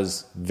that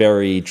was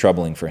very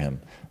troubling for him.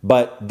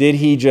 But did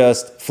he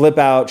just flip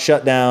out,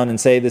 shut down, and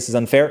say this is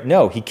unfair?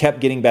 No, he kept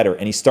getting better,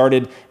 and he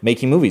started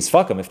making movies.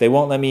 Fuck them. If they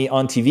won't let me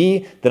on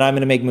TV, then I'm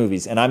going to make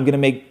movies, and I'm going to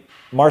make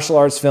martial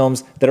arts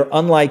films that are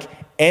unlike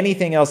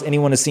anything else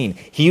anyone has seen.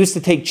 He used to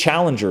take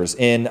challengers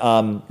in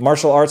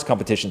martial arts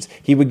competitions.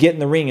 He would get in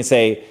the ring and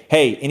say,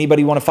 hey,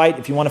 anybody want to fight?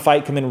 If you want to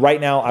fight, come in right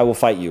now. I will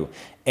fight you.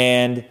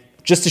 And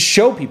just to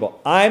show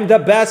people, I'm the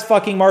best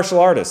fucking martial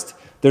artist.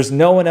 There's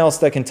no one else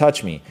that can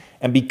touch me.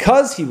 And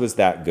because he was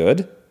that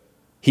good,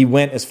 he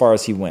went as far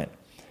as he went.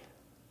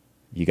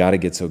 You got to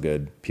get so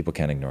good, people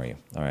can't ignore you.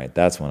 All right,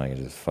 that's one I can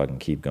just fucking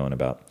keep going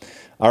about.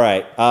 All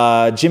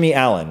right, Jimmy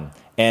Allen.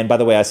 And by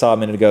the way, I saw a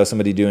minute ago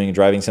somebody doing a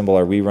driving symbol.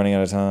 Are we running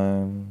out of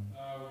time?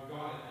 We're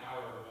going an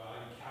hour, but I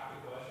can cap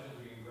the questions.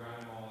 We can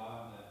grind them all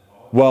out. And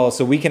then Well,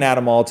 so we can add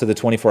them all to the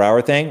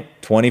 24-hour thing.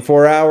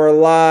 24-hour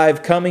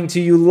live, coming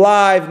to you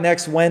live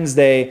next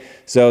Wednesday.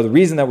 So the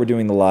reason that we're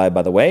doing the live,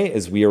 by the way,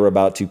 is we are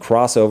about to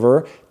cross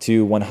over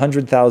to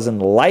 100,000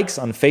 likes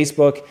on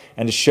Facebook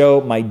and to show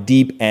my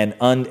deep and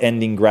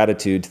unending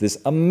gratitude to this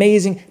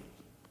amazing...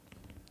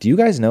 Do you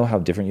guys know how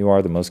different you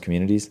are than most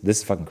communities? This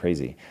is fucking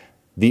crazy.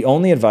 The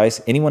only advice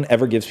anyone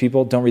ever gives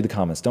people, don't read the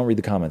comments, don't read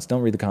the comments,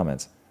 don't read the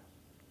comments.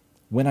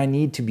 When I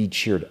need to be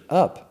cheered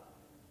up,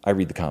 I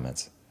read the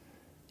comments.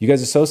 You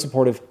guys are so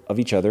supportive of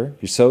each other.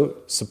 You're so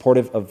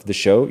supportive of the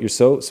show. You're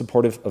so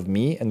supportive of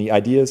me and the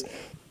ideas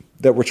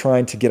that we're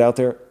trying to get out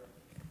there.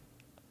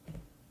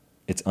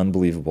 It's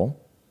unbelievable.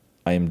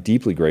 I am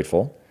deeply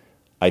grateful.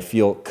 I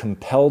feel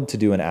compelled to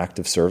do an act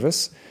of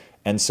service.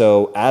 And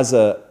so as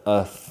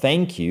a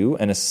thank you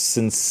and a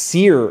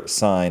sincere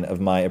sign of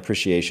my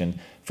appreciation,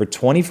 for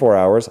 24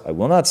 hours, I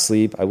will not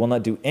sleep, I will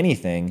not do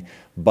anything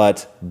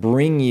but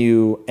bring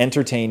you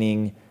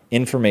entertaining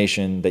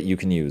information that you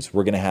can use.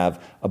 We're going to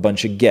have a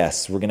bunch of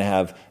guests. We're going to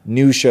have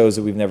new shows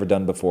that we've never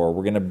done before.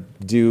 We're going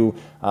to do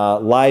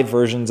live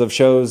versions of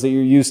shows that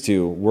you're used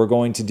to. We're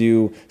going to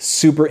do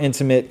super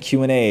intimate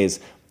Q&As.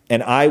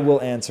 And I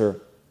will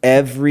answer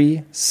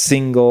every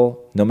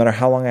single, no matter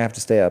how long I have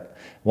to stay up,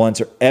 we'll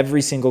answer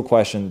every single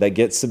question that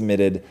gets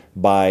submitted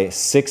by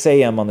 6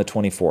 a.m. on the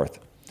 24th.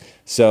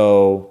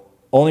 So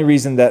only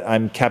reason that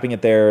I'm capping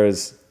it there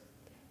is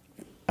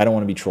I don't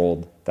want to be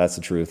trolled. That's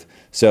the truth.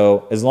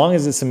 So as long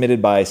as it's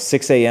submitted by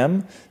 6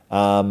 a.m.,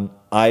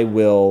 I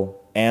will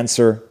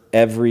answer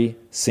every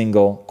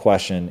single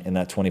question in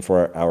that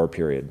 24-hour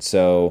period.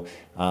 So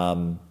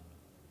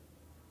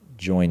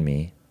join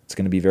me. It's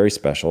going to be very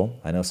special.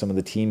 I know some of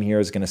the team here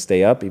is going to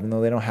stay up, even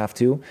though they don't have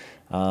to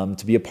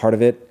be a part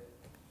of it.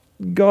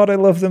 God, I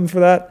love them for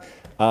that.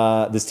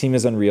 This team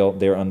is unreal.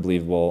 They're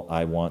unbelievable.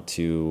 I want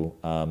to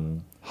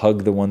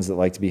hug the ones that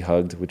like to be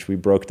hugged, which we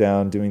broke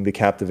down doing the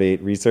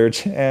Captivate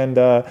research,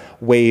 and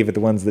wave at the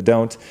ones that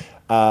don't.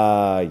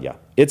 Yeah,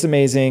 it's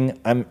amazing.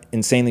 I'm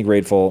insanely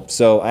grateful.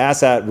 So I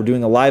asked that. We're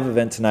doing a live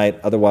event tonight.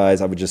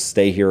 Otherwise, I would just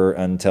stay here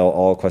until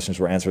all questions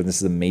were answered. This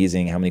is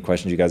amazing how many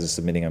questions you guys are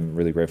submitting. I'm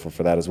really grateful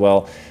for that as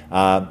well.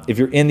 If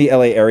you're in the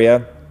LA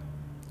area,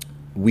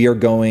 we are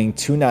going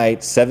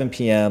tonight, 7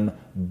 p.m.,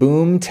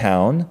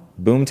 Boomtown.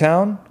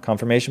 Boomtown?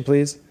 Confirmation,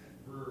 please.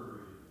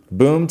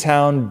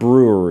 Boomtown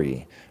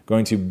Brewery.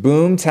 Going to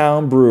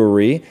Boomtown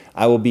Brewery.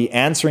 I will be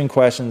answering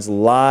questions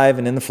live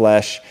and in the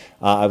flesh.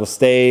 I will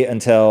stay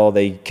until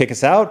they kick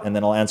us out, and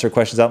then I'll answer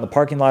questions out in the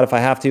parking lot if I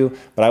have to.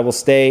 But I will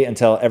stay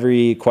until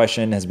every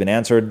question has been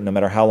answered, no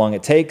matter how long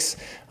it takes.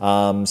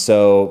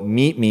 So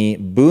meet me,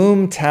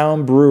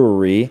 Boomtown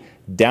Brewery,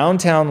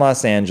 downtown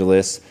Los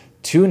Angeles,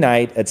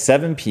 tonight at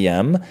 7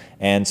 p.m.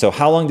 And so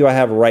how long do I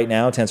have right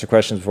now to answer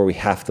questions before we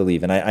have to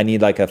leave? And I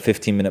need like a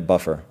 15-minute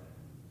buffer.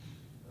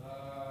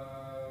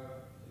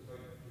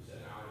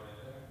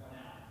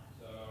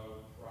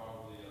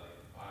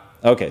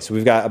 Okay, so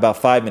we've got about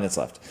 5 minutes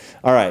left.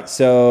 All right,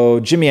 so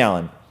Jimmy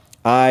Allen.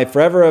 I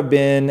forever have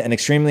been an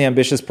extremely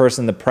ambitious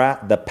person.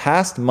 The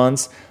past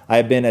months, I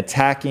have been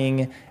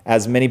attacking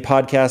as many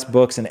podcasts,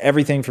 books, and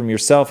everything from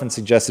yourself and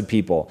suggested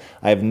people.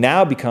 I have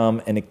now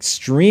become an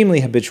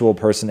extremely habitual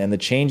person, and the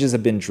changes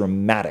have been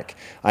dramatic.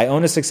 I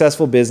own a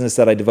successful business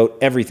that I devote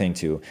everything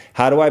to.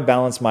 How do I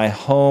balance my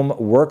home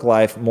work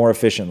life more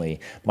efficiently?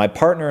 My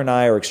partner and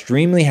I are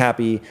extremely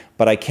happy,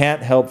 but I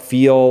can't help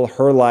feel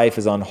her life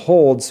is on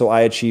hold so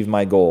I achieve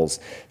my goals.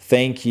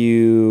 Thank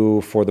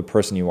you for the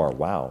person you are.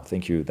 Wow,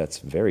 thank you. That's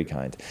very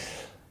kind.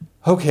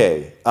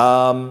 Okay.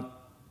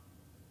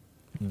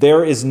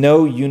 There is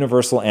no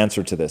universal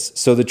answer to this.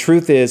 So the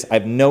truth is, I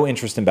have no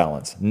interest in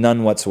balance,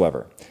 none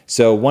whatsoever.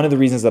 So one of the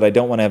reasons that I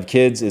don't want to have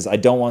kids is I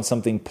don't want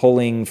something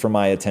pulling for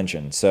my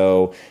attention.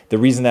 So the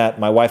reason that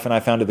my wife and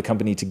I founded the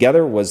company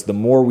together was the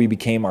more we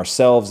became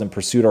ourselves and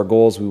pursued our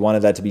goals, we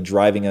wanted that to be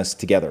driving us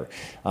together.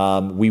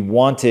 We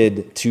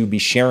wanted to be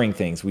sharing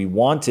things. We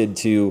wanted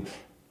to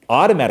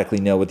automatically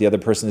know what the other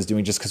person is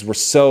doing just because we're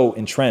so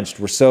entrenched,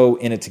 we're so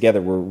in it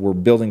together, we're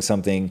building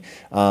something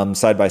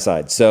side by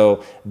side.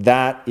 So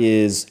that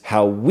is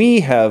how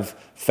we have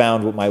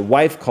found what my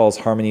wife calls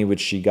harmony, which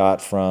she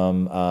got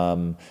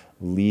from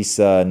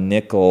Lisa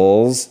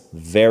Nichols,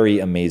 very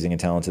amazing and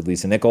talented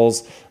Lisa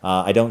Nichols.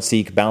 I don't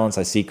seek balance,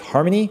 I seek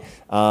harmony.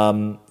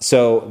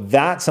 So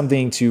that's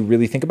something to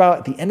really think about.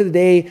 At the end of the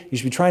day, you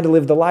should be trying to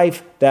live the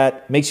life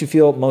that makes you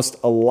feel most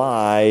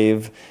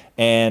alive,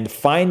 and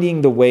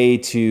finding the way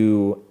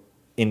to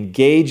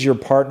engage your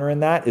partner in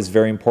that is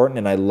very important.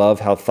 And I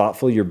love how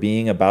thoughtful you're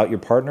being about your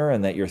partner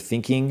and that you're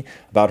thinking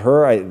about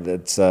her.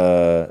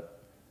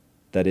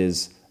 That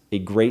is a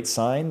great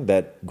sign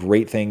that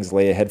great things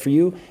lay ahead for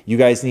you. You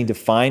guys need to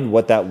find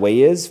what that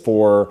way is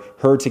for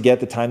her to get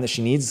the time that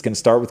she needs. It's going to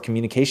start with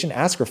communication.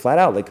 Ask her flat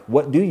out, like,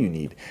 what do you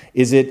need?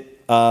 Is it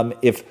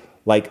if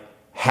like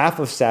half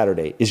of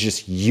Saturday is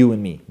just you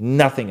and me,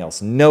 nothing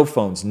else, no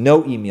phones,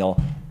 no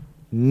email,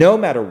 no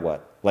matter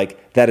what,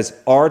 like that is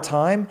our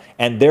time,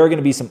 and there are going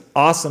to be some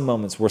awesome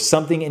moments where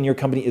something in your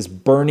company is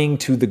burning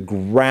to the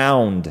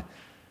ground,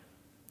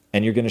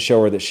 and you're going to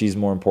show her that she's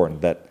more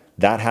important, that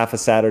half a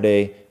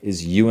Saturday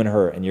is you and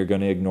her, and you're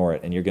going to ignore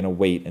it, and you're going to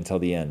wait until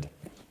the end.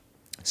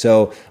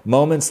 So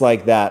moments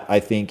like that,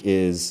 I think,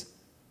 is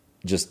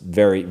just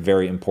very,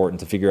 very important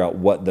to figure out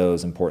what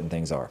those important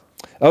things are.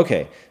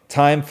 Okay,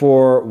 time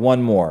for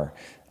one more.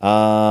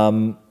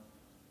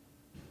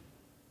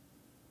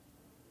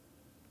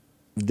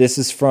 This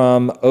is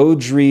from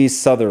Audrey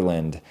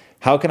Sutherland.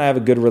 How can I have a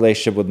good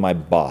relationship with my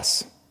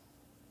boss?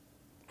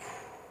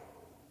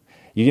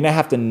 You're going to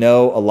have to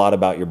know a lot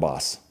about your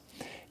boss.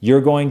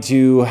 You're going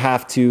to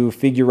have to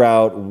figure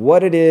out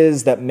what it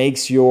is that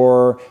makes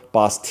your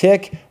boss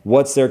tick,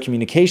 what's their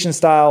communication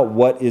style,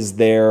 what is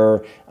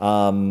their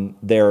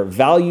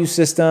value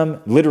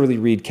system. Literally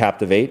read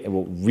Captivate. It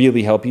will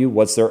really help you.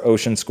 What's their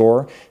ocean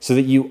score, so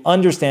that you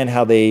understand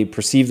how they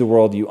perceive the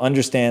world. You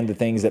understand the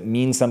things that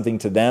mean something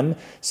to them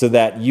so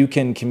that you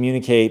can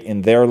communicate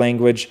in their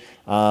language.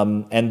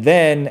 And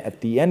then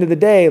at the end of the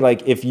day,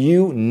 like if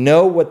you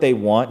know what they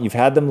want, you've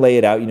had them lay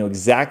it out, you know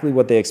exactly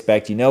what they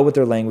expect, you know what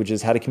their language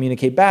is, how to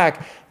communicate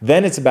back,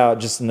 then it's about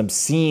just an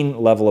obscene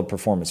level of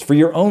performance for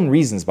your own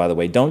reasons, by the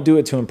way. Don't do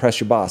it to impress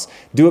your boss.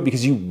 Do it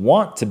because you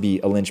want to be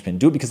a linchpin.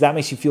 Do it because that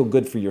makes you feel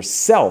good for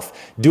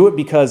yourself. Do it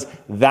because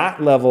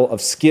that level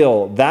of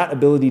skill, that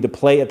ability to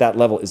play at that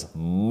level is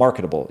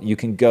marketable. You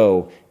can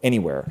go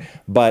anywhere.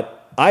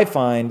 But I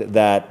find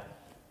that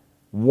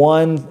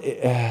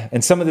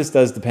and some of this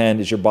does depend,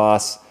 is your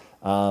boss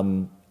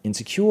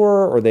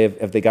insecure, or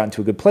have they gotten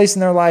to a good place in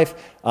their life?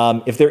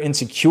 If they're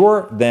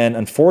insecure, then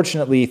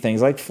unfortunately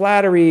things like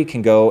flattery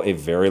can go a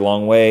very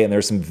long way. And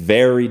there's some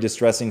very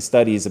distressing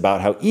studies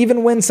about how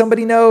even when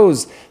somebody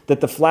knows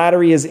that the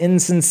flattery is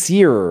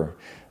insincere,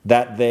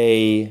 that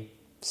they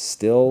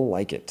still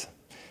like it.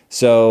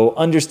 So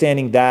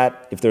understanding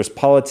that, if there's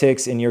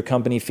politics in your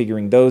company,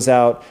 figuring those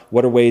out.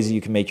 What are ways that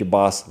you can make your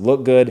boss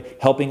look good?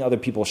 Helping other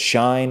people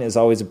shine is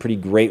always a pretty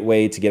great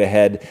way to get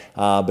ahead.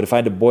 But if I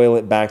had to boil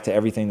it back to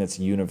everything that's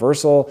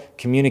universal,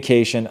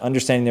 communication,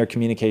 understanding their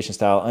communication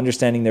style,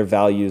 understanding their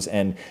values,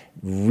 and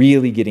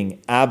really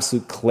getting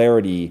absolute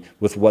clarity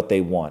with what they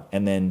want,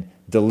 and then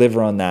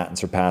deliver on that and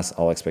surpass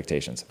all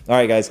expectations. All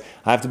right, guys,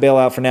 I have to bail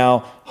out for now.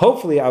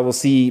 Hopefully, I will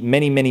see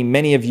many, many,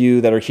 many of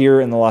you that are here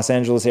in the Los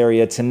Angeles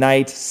area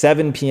tonight,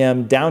 7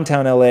 p.m.,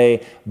 downtown LA,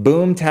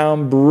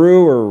 Boomtown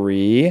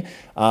Brewery.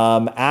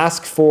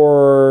 Ask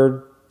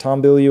for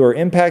Tom Bilyeu or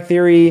Impact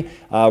Theory.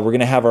 We're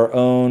going to have our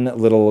own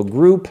little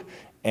group,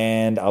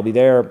 and I'll be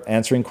there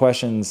answering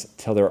questions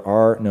till there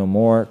are no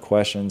more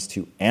questions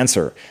to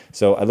answer.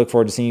 So I look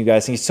forward to seeing you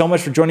guys. Thank you so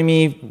much for joining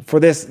me for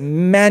this.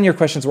 Man, your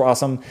questions were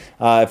awesome.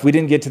 If we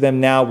didn't get to them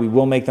now, we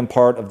will make them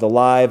part of the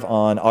live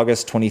on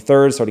August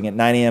 23rd, starting at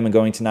 9 a.m. and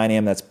going to 9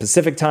 a.m. That's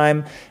Pacific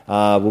time.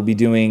 We'll be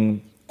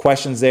doing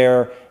questions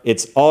there.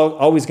 It's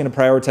always going to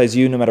prioritize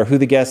you, no matter who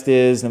the guest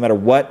is, no matter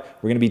what.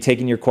 We're going to be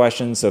taking your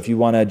questions. So if you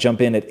want to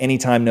jump in at any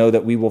time, know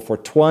that we will, for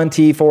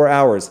 24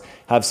 hours,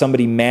 have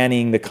somebody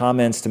manning the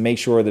comments to make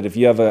sure that if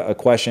you have a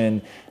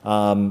question,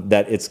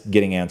 that it's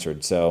getting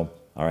answered. So,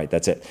 all right,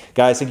 that's it.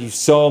 Guys, thank you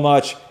so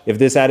much. If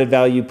this added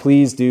value,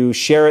 please do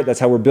share it. That's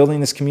how we're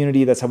building this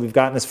community. That's how we've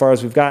gotten as far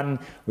as we've gotten.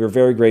 We're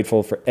very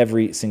grateful for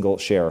every single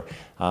share.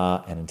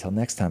 And until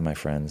next time, my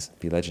friends,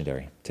 be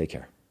legendary. Take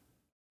care.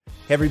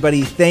 Hey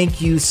everybody, thank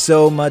you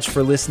so much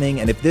for listening.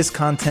 And if this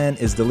content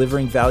is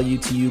delivering value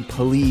to you,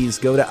 please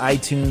go to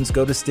iTunes,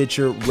 go to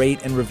Stitcher,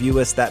 rate and review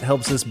us. That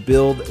helps us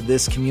build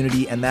this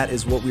community, and that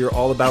is what we are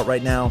all about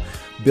right now.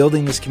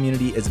 Building this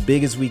community as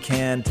big as we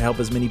can to help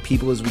as many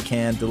people as we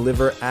can,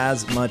 deliver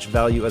as much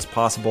value as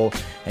possible.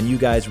 And you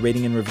guys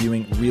rating and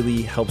reviewing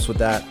really helps with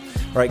that.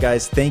 All right,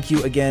 guys, thank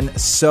you again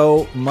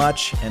so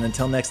much. And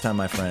until next time,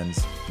 my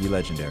friends, be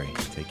legendary.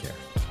 Take care.